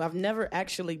 and mental. I've never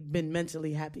actually been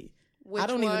mentally happy. I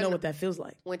don't even know what that feels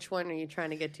like. Which one are you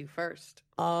trying to get to first?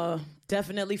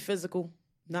 Definitely physical.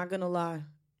 Not gonna lie.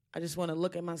 I just want to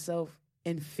look at myself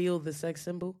and feel the sex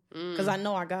symbol because I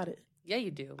know I got it. Yeah,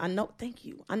 you do. I know. Thank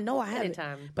you. I know I have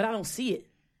Anytime. it, but I don't see it.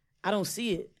 I don't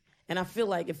see it, and I feel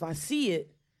like if I see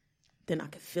it, then I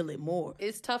could feel it more.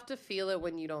 It's tough to feel it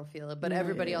when you don't feel it, but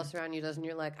everybody else around you does, and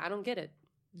you're like, I don't get it.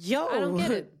 Yo, I don't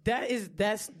get it.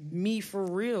 That's me for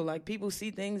real. Like, people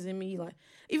see things in me, like,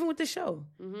 even with the show.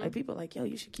 Like, people are like, yo,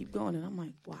 you should keep going. And I'm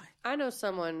like, why? I know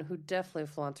someone who definitely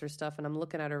flaunts her stuff, and I'm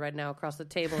looking at her right now across the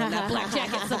table in that black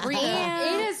jacket, Sabrina.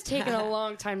 It has taken a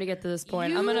long time to get to this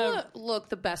point. I'm gonna look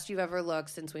the best you've ever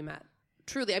looked since we met.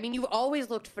 Truly, I mean, you've always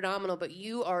looked phenomenal, but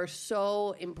you are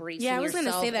so embracing yourself. Yeah, I was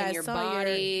gonna say that. And your I saw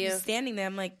body. you standing there.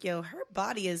 I'm like, yo, her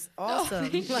body is awesome.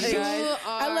 Like,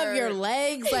 I love your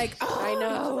legs. Like, I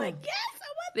know. I'm like, yes, I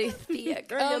want they this. thick.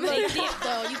 They thick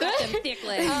though. You got them thick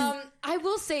legs. I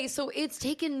will say, so it's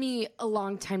taken me a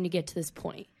long time to get to this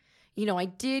point. You know, I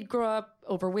did grow up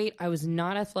overweight. I was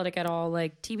not athletic at all.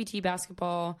 Like TBT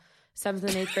basketball, 7th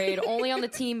and 8th grade, only on the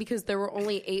team because there were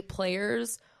only 8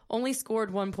 players. Only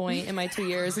scored 1 point in my 2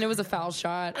 years, and it was a foul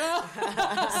shot.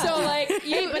 So, like,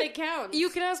 but it counts. You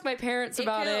can ask my parents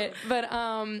about it. But,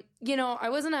 you know,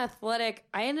 I wasn't athletic.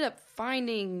 I ended up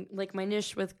finding, like, my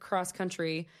niche with cross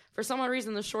country. For some odd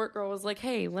reason, the short girl was like,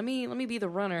 hey, let me be the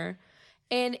runner.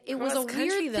 And it was a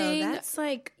weird thing. That's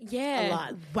like, yeah. A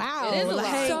lot. wow. It is a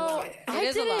lot. So I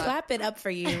is a didn't lot. Clap it up for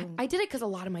you. I did it because a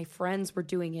lot of my friends were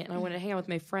doing it, and I wanted to hang out with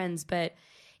my friends. But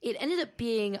it ended up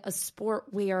being a sport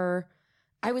where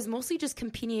I was mostly just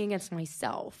competing against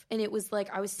myself. And it was like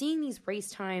I was seeing these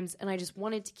race times, and I just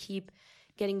wanted to keep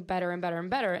getting better and better and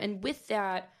better. And with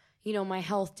that, you know, my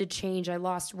health did change. I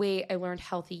lost weight. I learned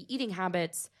healthy eating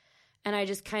habits, and I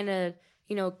just kind of,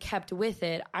 you know, kept with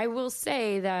it. I will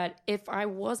say that if I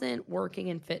wasn't working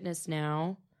in fitness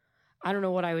now, I don't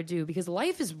know what I would do because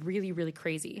life is really, really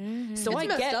crazy. So It's I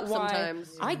messed get up why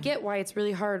sometimes. I get why it's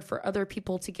really hard for other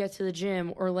people to get to the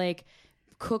gym or like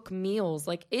cook meals.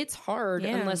 Like it's hard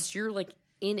unless you're like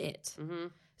in it.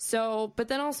 So, but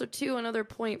then also too, another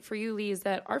point for you, Lee, is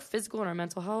that our physical and our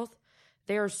mental health,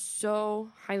 they are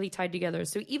so highly tied together.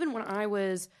 So even when I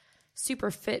was super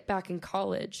fit back in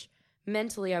college,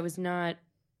 mentally I was not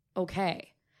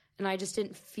okay. And I just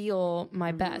didn't feel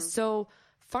my best. So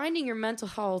finding your mental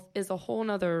health is a whole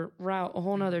nother route, a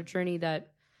whole nother journey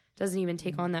that doesn't even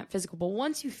take on that physical. But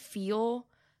once you feel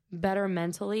better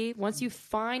mentally, once you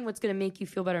find what's going to make you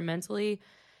feel better mentally,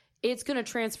 it's going to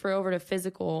transfer over to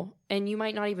physical, and you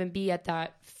might not even be at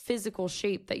that physical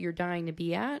shape that you're dying to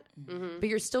be at, but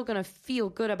you're still going to feel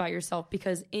good about yourself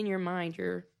because in your mind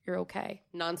you're okay.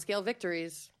 Non-scale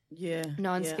victories. Yeah.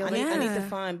 Non-scale. I need to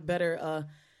find better.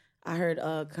 I heard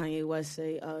Kanye West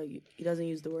say he doesn't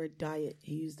use the word diet.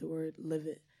 He used the word live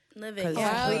it. Live it. 'Cause-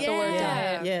 I hate the word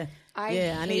diet. Yeah. I I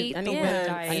hate need the word better,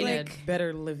 diet. I need Like-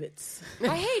 better livets.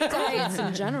 I hate diets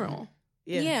in general.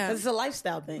 Yeah. 'Cause it's a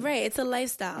lifestyle thing. Right, it's a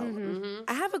lifestyle.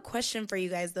 I have a question for you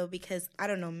guys though, because I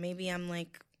don't know, maybe I'm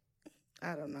like,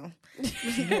 I don't know,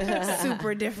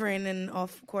 super different and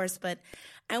off course, but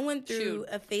I went through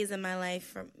a phase in my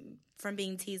life from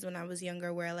being teased when I was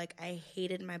younger where like I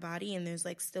hated my body, and there's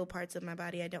like still parts of my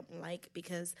body I don't like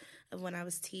because of when I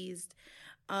was teased.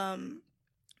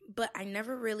 But I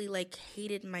never really like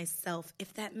hated myself,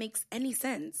 if that makes any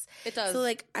sense. It does. So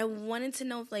like I wanted to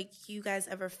know if like you guys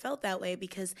ever felt that way,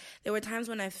 because there were times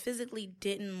when I physically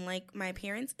didn't like my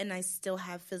appearance, and I still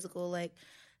have physical like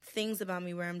things about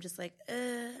me where I'm just like,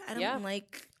 I don't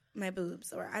like my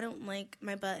boobs, or I don't like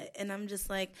my butt, and I'm just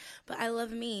like, but I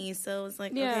love me, so it's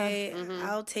like, okay,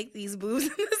 I'll take these boobs.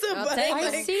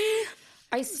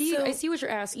 I see what you're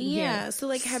asking. Yeah. here. So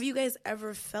like, have you guys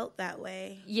ever felt that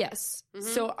way? Yes.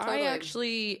 So I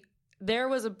actually, there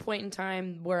was a point in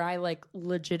time where I like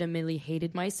legitimately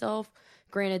hated myself.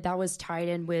 Granted, that was tied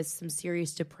in with some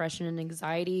serious depression and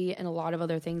anxiety and a lot of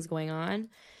other things going on.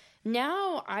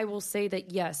 Now I will say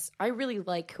that yes, I really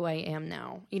like who I am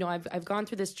now. You know, I've gone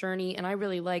through this journey, and I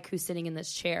really like who's sitting in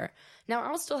this chair. Now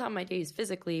I'll still have my days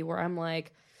physically where I'm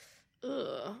like,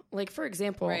 ugh. Like for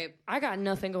example, I got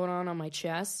nothing going on my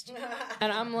chest,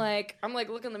 and I'm like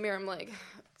look in the mirror, I'm like,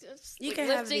 just You like, can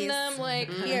lifting have them like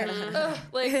here,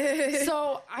 like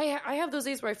so. I have those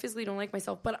days where I physically don't like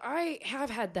myself, but I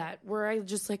have had that where I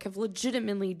just like have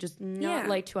legitimately just not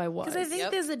liked who I was. Because I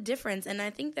think there's a difference, and I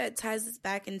think that ties us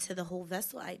back into the whole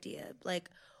vessel idea.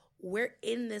 Like, we're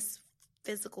in this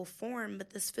physical form, but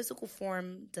this physical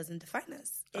form doesn't define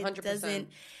us. It 100%. doesn't,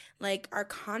 like, our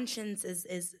conscience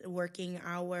is working,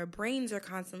 our brains are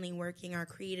constantly working, our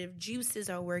creative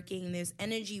juices are working, there's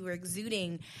energy we're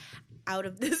exuding out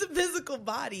of this physical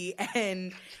body,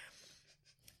 and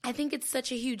I think it's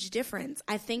such a huge difference.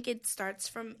 I think it starts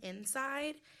from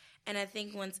inside, and I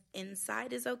think once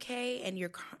inside is okay and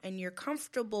you're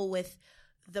comfortable with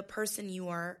the person you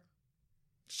are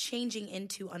changing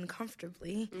into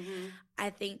uncomfortably, I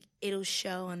think it'll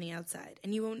show on the outside,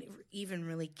 and you won't even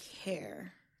really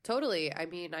care. Totally. I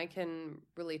mean, I can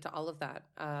relate to all of that.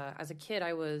 As a kid,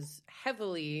 I was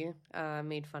heavily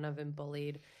made fun of and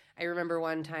bullied. I remember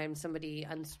one time somebody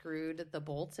unscrewed the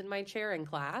bolts in my chair in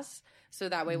class, so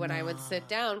that way when I would sit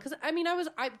down, because I mean,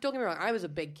 don't get me wrong, I was a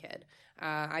big kid.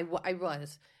 I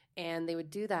was. And they would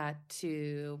do that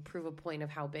to prove a point of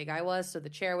how big I was, so the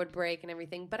chair would break and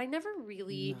everything. But I never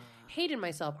really hated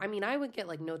myself. I mean, I would get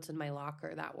like notes in my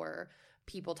locker that were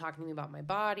people talking to me about my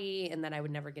body, and that I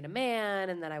would never get a man,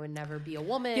 and that I would never be a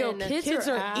woman. Yo, kids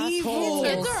are evil.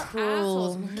 Kids are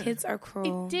assholes. Kids are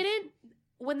cruel. It didn't.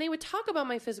 When they would talk about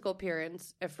my physical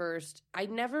appearance at first, I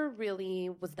never really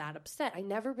was that upset. I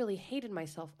never really hated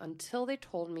myself until they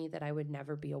told me that I would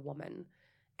never be a woman.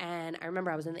 And I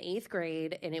remember I was in the 8th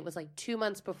grade, and it was like 2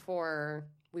 months before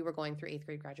we were going through 8th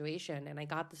grade graduation. And I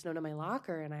got this note in my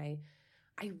locker, and I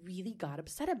really got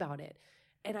upset about it.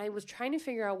 And I was trying to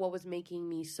figure out what was making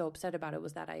me so upset about it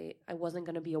was that I wasn't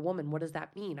going to be a woman. What does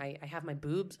that mean? I have my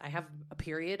boobs. I have a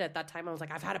period. At that time, I was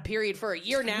like, I've had a period for a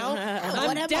year now.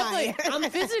 I'm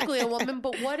physically a woman.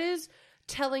 But what is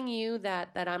telling you that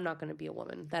I'm not going to be a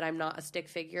woman, that I'm not a stick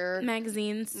figure?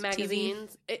 Magazines. TV.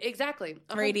 Exactly.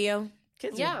 Radio.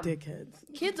 Kids are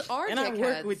dickheads. Kids are and dickheads. I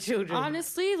work with children.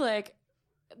 Honestly, like,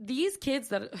 these kids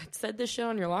that said this shit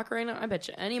on your locker right now, I bet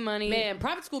you any money. Man,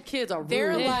 private school kids are They're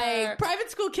rude. like- private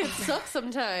school kids suck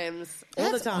sometimes.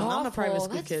 All the time. I'm a private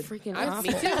school That's kid. freaking Me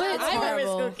awful. too. But I'm a private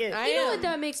school kid. I you know am. what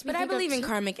that makes me But I think of believe in too?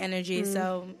 karmic energy,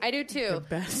 so I do too.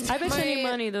 Best. I bet you any My-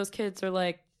 money those kids are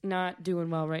like not doing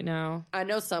well right now. I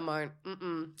know some aren't.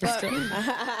 But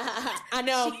I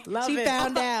know. Love she it.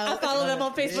 found out. I follow them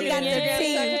on Facebook. You got the Instagram,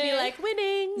 tea. so I can be like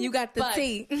winning. You got the But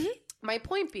tea. My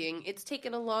point being, it's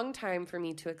taken a long time for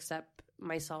me to accept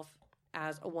myself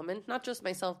as a woman, not just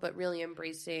myself, but really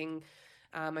embracing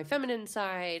my feminine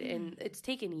side. And it's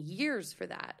taken years for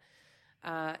that.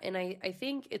 And I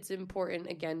think it's important,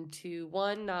 again, to,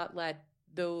 one, not let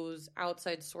those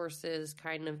outside sources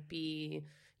kind of be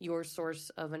your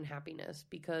source of unhappiness,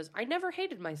 because I never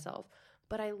hated myself,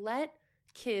 but I let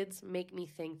kids make me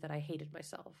think that I hated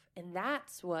myself. And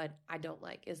that's what I don't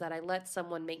like, is that I let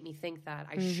someone make me think that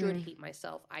I should hate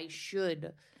myself. I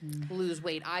should lose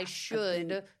weight. I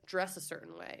should dress a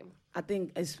certain way. I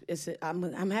think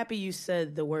I'm happy you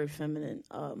said the word feminine,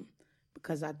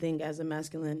 because I think as a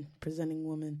masculine presenting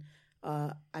woman,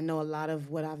 I know a lot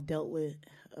of what I've dealt with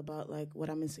about like what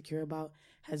I'm insecure about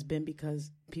has been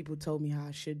because people told me how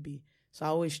I should be. So I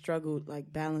always struggled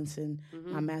like balancing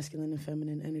my masculine and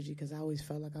feminine energy, because I always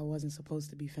felt like I wasn't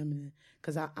supposed to be feminine,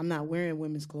 because I'm not wearing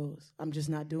women's clothes. I'm just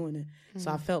not doing it.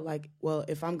 So I felt like, well,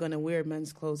 if I'm going to wear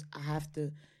men's clothes, I have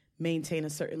to maintain a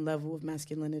certain level of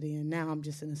masculinity. And now I'm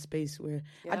just in a space where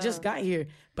I just got here,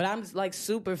 but I'm like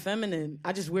super feminine.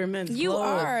 I just wear men's You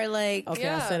clothes. are like. Okay,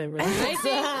 I said it right.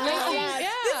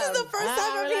 This is the first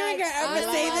time I'm hearing her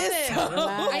ever say this.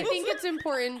 I think it's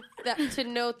important to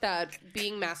note that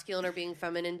being masculine or being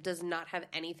feminine does not have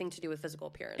anything to do with physical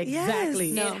appearance. Exactly.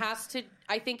 Yes. It has to.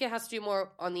 I think it has to do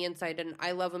more on the inside. And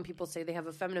I love when people say they have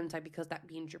a feminine side, because that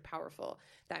means you're powerful.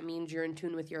 That means you're in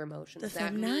tune with your emotions.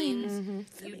 That feminine.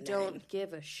 means you don't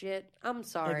give a shit. I'm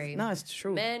sorry. No, it's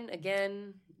true. Men,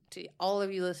 again, to all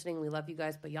of you listening, we love you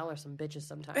guys, but y'all are some bitches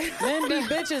sometimes. Men be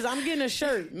bitches. I'm getting a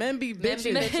shirt. Men be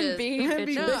bitches. Men be Men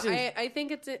be No, bitches. I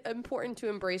think it's important to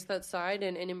embrace that side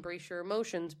and embrace your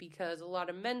emotions, because a lot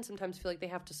of men sometimes feel like they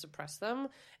have to suppress them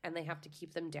and they have to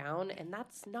keep them down. And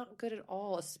that's not good at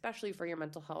all, especially for your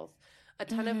mental health. A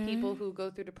ton of people who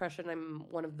go through depression, I'm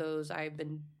one of those. I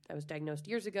was diagnosed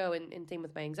years ago, and same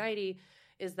with my anxiety,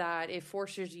 is that it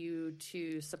forces you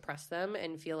to suppress them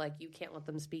and feel like you can't let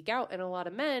them speak out. And a lot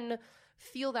of men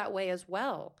feel that way as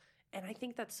well. And I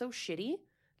think that's so shitty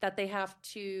that they have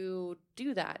to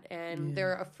do that. And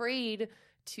they're afraid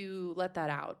to let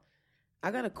that out. I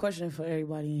got a question for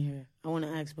everybody in here. I want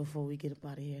to ask before we get up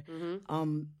out of here.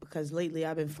 Because lately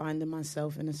I've been finding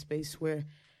myself in a space where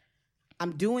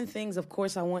I'm doing things, of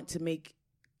course, I want to make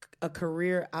a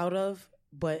career out of,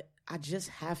 but I just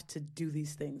have to do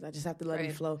these things. I just have to let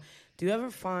them flow. Do you ever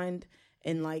find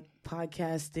in like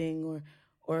podcasting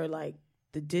or like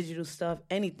the digital stuff,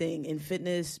 anything in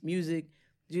fitness, music,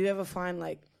 do you ever find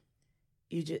like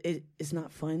it's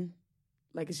not fun?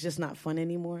 Like it's just not fun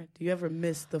anymore? Do you ever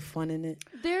miss the fun in it?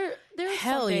 There's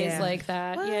Hell some days yeah. like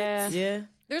that. What? Yeah. Yeah.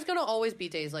 There's going to always be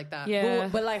days like that. Yeah.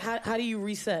 But like, how do you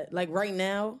reset? Like right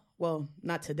now, well,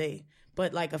 not today,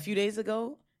 but like a few days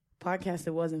ago,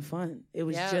 podcasting wasn't fun. It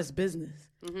was just business.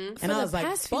 And I was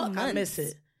like, fuck, I miss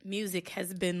it. Music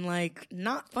has been like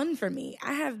not fun for me.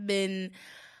 I have been,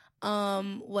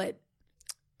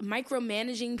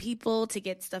 micromanaging people to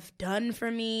get stuff done for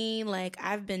me. Like,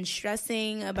 I've been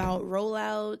stressing about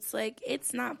rollouts. Like,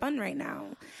 it's not fun right now.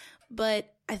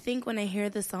 But I think when I hear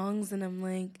the songs and I'm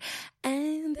like,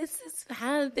 and this is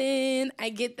happening, I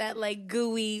get that, like,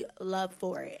 gooey love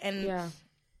for it. And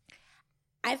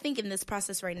I think in this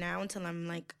process right now, until I'm,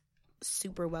 like,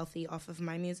 super wealthy off of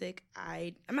my music,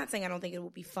 I'm not saying I don't think it will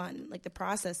be fun. Like, the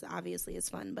process obviously is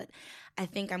fun, but I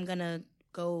think I'm going to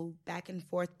go back and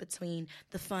forth between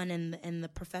the fun and the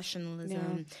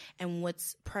professionalism and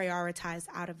what's prioritized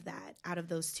out of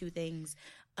those two things,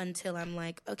 until I'm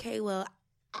like, okay, well,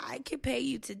 I could pay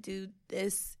you to do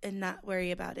this and not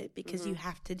worry about it because you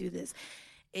have to do this.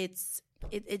 It's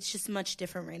just much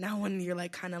different right now when you're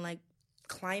like kind of like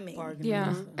climbing.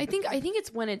 Yeah. I think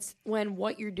it's when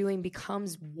what you're doing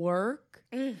becomes work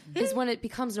is when it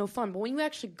becomes no fun. But when you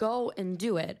actually go and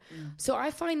do it. So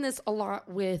I find this a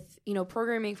lot with,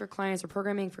 programming for clients or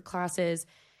programming for classes.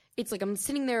 It's like I'm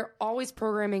sitting there always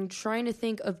programming, trying to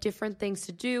think of different things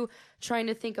to do, trying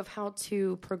to think of how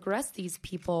to progress these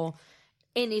people.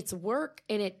 And it's work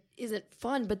and it isn't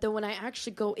fun. But then when I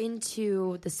actually go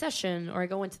into the session or I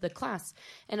go into the class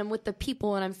and I'm with the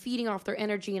people and I'm feeding off their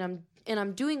energy and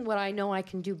I'm doing what I know I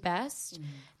can do best,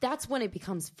 that's when it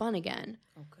becomes fun again.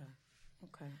 Okay.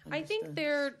 I think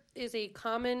there is a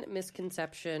common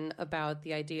misconception about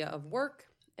the idea of work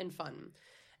and fun.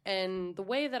 And the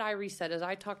way that I reset is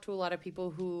I talk to a lot of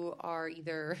people who are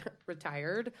either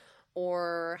retired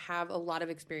or have a lot of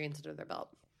experience under their belt.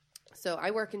 So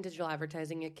I work in digital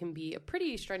advertising. It can be a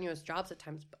pretty strenuous job at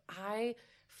times, but I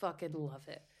fucking love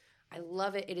it. I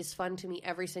love it. It is fun to me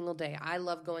every single day. I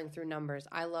love going through numbers.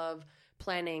 I love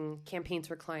planning campaigns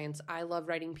for clients. I love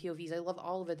writing POVs. I love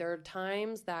all of it. There are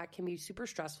times that can be super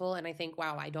stressful, and I think,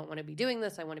 wow, I don't want to be doing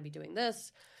this. I want to be doing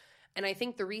this. And I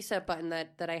think the reset button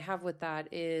that I have with that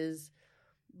is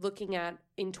looking at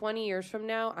in 20 years from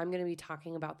now, I'm going to be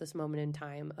talking about this moment in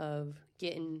time of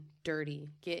getting dirty,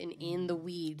 getting in the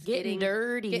weeds, getting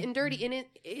dirty. And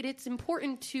it's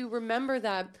important to remember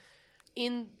that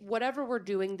in whatever we're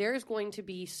doing, there's going to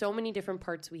be so many different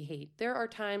parts we hate. There are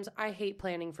times I hate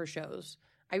planning for shows.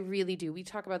 I really do. We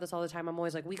talk about this all the time. I'm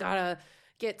always like, we got to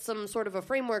get some sort of a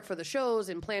framework for the shows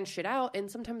and plan shit out. And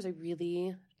sometimes I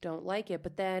really don't like it.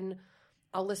 But then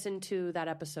I'll listen to that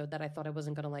episode that I thought I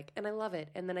wasn't going to like, and I love it.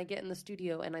 And then I get in the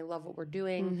studio and I love what we're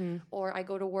doing. Or I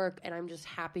go to work and I'm just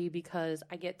happy because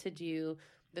I get to do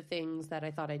the things that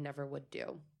I thought I never would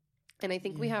do. And I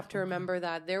think we have to remember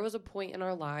that there was a point in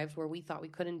our lives where we thought we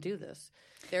couldn't do this.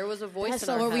 There was a voice in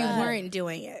our head. Where we weren't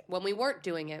doing it. When we weren't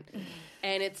doing it.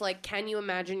 And it's like, can you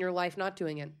imagine your life not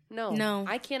doing it? No.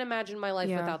 I can't imagine my life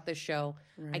without this show.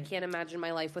 Right. I can't imagine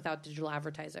my life without digital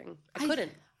advertising. I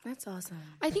couldn't. That's awesome.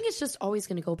 I think it's just always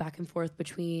going to go back and forth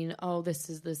between,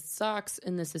 this sucks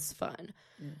and this is fun.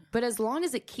 But as long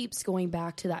as it keeps going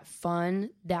back to that fun,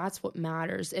 that's what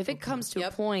matters. If it comes to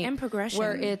a point and progression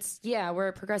where where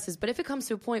it progresses, but if it comes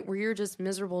to a point where you're just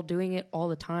miserable doing it all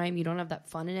the time, you don't have that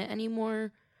fun in it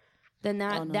anymore, then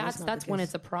that's when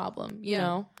it's a problem, you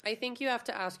know? I think you have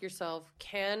to ask yourself,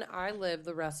 can I live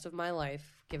the rest of my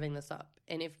life giving this up?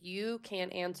 And if you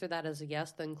can't answer that as a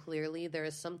yes, then clearly there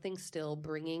is something still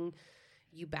bringing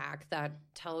you back that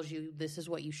tells you this is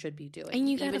what you should be doing. And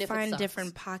you got to find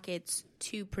different pockets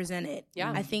to present it.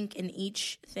 Yeah. I think in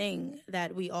each thing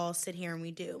that we all sit here and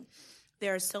we do,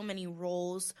 there are so many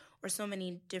roles or so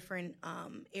many different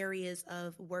areas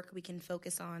of work we can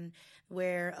focus on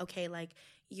where, okay, like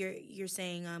you're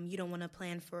saying you don't want to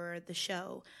plan for the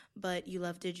show, but you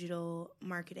love digital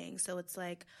marketing. So it's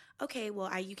like, okay,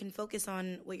 well, you can focus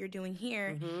on what you're doing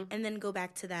here and then go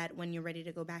back to that when you're ready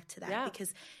to go back to that. Yeah.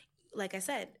 Because like I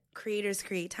said, creators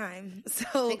create time.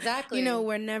 So, exactly.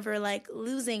 We're never like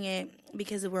losing it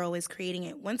because we're always creating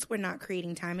it. Once we're not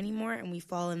creating time anymore and we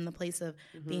fall in the place of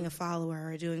being a follower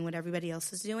or doing what everybody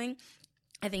else is doing,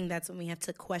 I think that's when we have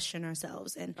to question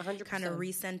ourselves and 100%. Kind of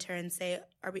recenter and say,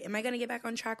 am I going to get back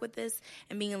on track with this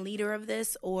and being a leader of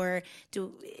this, or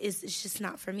is it's just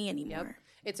not for me anymore? Yep.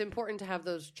 It's important to have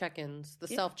those check-ins, the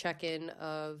self-check-in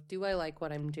of, do I like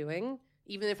what I'm doing?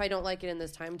 Even if I don't like it in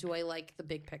this time, do I like the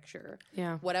big picture?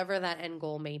 Yeah. Whatever that end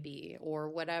goal may be, or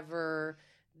whatever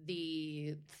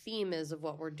the theme is of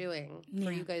what we're doing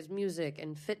for you guys, music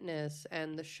and fitness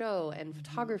and the show and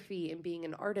photography and being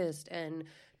an artist and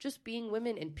just being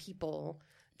women and people.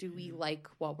 Do we like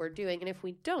what we're doing? And if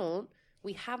we don't,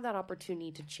 we have that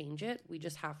opportunity to change it. We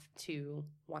just have to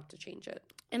want to change it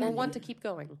or want to keep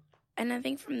going. And I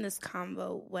think from this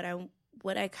convo,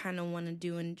 what I kind of want to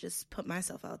do and just put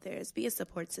myself out there is be a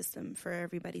support system for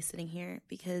everybody sitting here,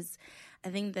 because I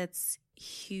think that's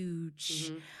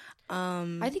huge.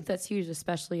 I think that's huge,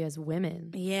 especially as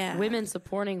women. Yeah. Women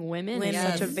supporting women is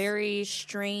such a very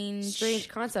strange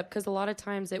concept, because a lot of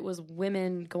times it was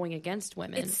women going against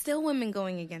women. It's still women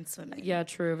going against women. Yeah,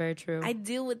 true, very true. I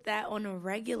deal with that on a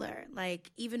regular.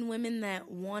 Like, even women that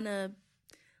want to,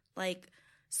 like,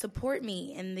 support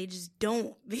me, and they just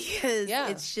don't, because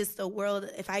it's just a world.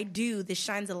 If I do, this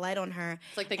shines a light on her.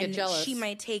 It's like they get jealous. She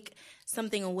might take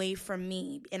something away from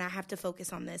me, and I have to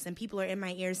focus on this. And people are in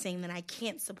my ear saying that I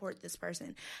can't support this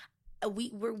person.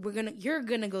 You're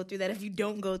gonna go through that if you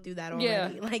don't go through that already.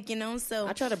 Yeah. Like, you know. So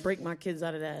I try to break my kids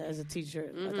out of that as a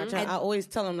teacher. Like, I always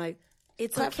tell them, like,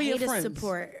 it's clap for okay your to friends.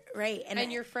 support, right?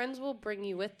 And your friends will bring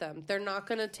you with them. They're not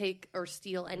going to take or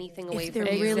steal anything away if from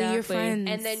they're you. really your Exactly. friends.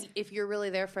 And then if you're really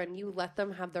their friend, you let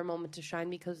them have their moment to shine,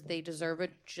 because they deserve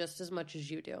it just as much as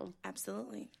you do.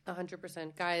 Absolutely.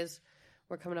 100%. Guys,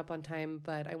 we're coming up on time,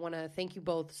 but I want to thank you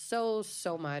both so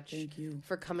much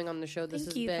for coming on the show. This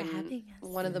Thank has you for been having us.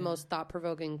 one of the most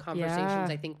thought-provoking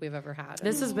conversations I think we've ever had.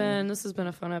 This has been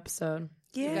a fun episode.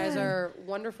 Yeah. You guys are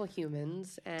wonderful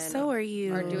humans, and So are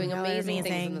you. are doing Y'all are amazing things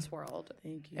in amazing. this world.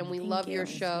 Thank you. And we Thank love your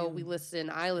you. show.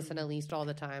 I listen at least all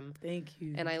the time. Thank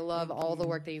you. And I love all the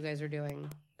work that you guys are doing.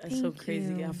 That's so Thank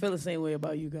crazy. you. I feel the same way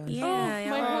about you guys. Yeah, Oh, my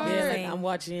y'all are heart. Yeah, like, amazing. I'm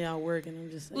watching y'all work, and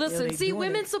I'm just like, Listen, they see, doing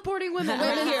women it. supporting women.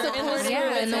 We're here in this room.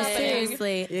 Yeah, and no, this thing.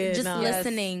 seriously. Yeah, just no.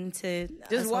 listening to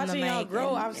Just us on the watching y'all mic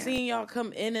grow. and- I've seen y'all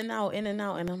come in and out, and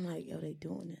I'm like, yo, they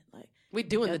doing it. Like, We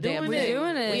doing the damn doing it. thing.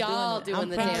 Doing it. We all doing I'm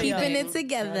the proud damn of thing. y'all. keeping it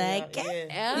together.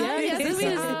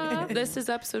 This is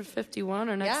episode 51.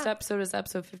 Our next Yeah. episode is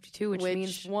episode 52, which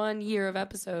means 1 year of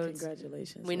episodes.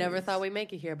 Congratulations. We never thought we'd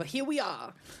make it here, but here we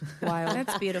are. Wild.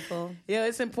 That's beautiful. Yeah,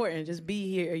 it's important. Just be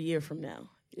here a year from now.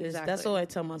 Exactly. That's all I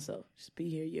tell myself. Just be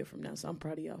here a year from now. So I'm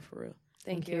proud of y'all for real.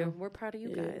 Thank you. We're proud of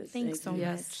you Yeah. guys. Thanks so you.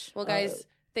 much. Well, guys,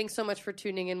 thanks so much for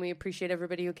tuning in. We appreciate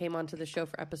everybody who came onto the show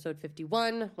for episode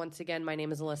 51. Once again, my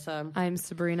name is Alyssa. I'm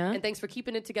Sabrina. And thanks for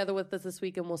keeping it together with us this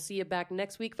week. And we'll see you back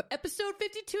next week for episode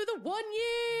 52, the 1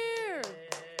 year.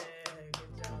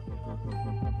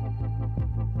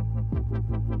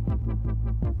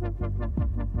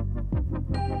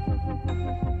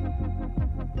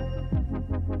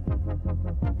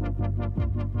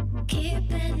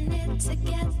 Keeping it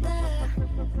together.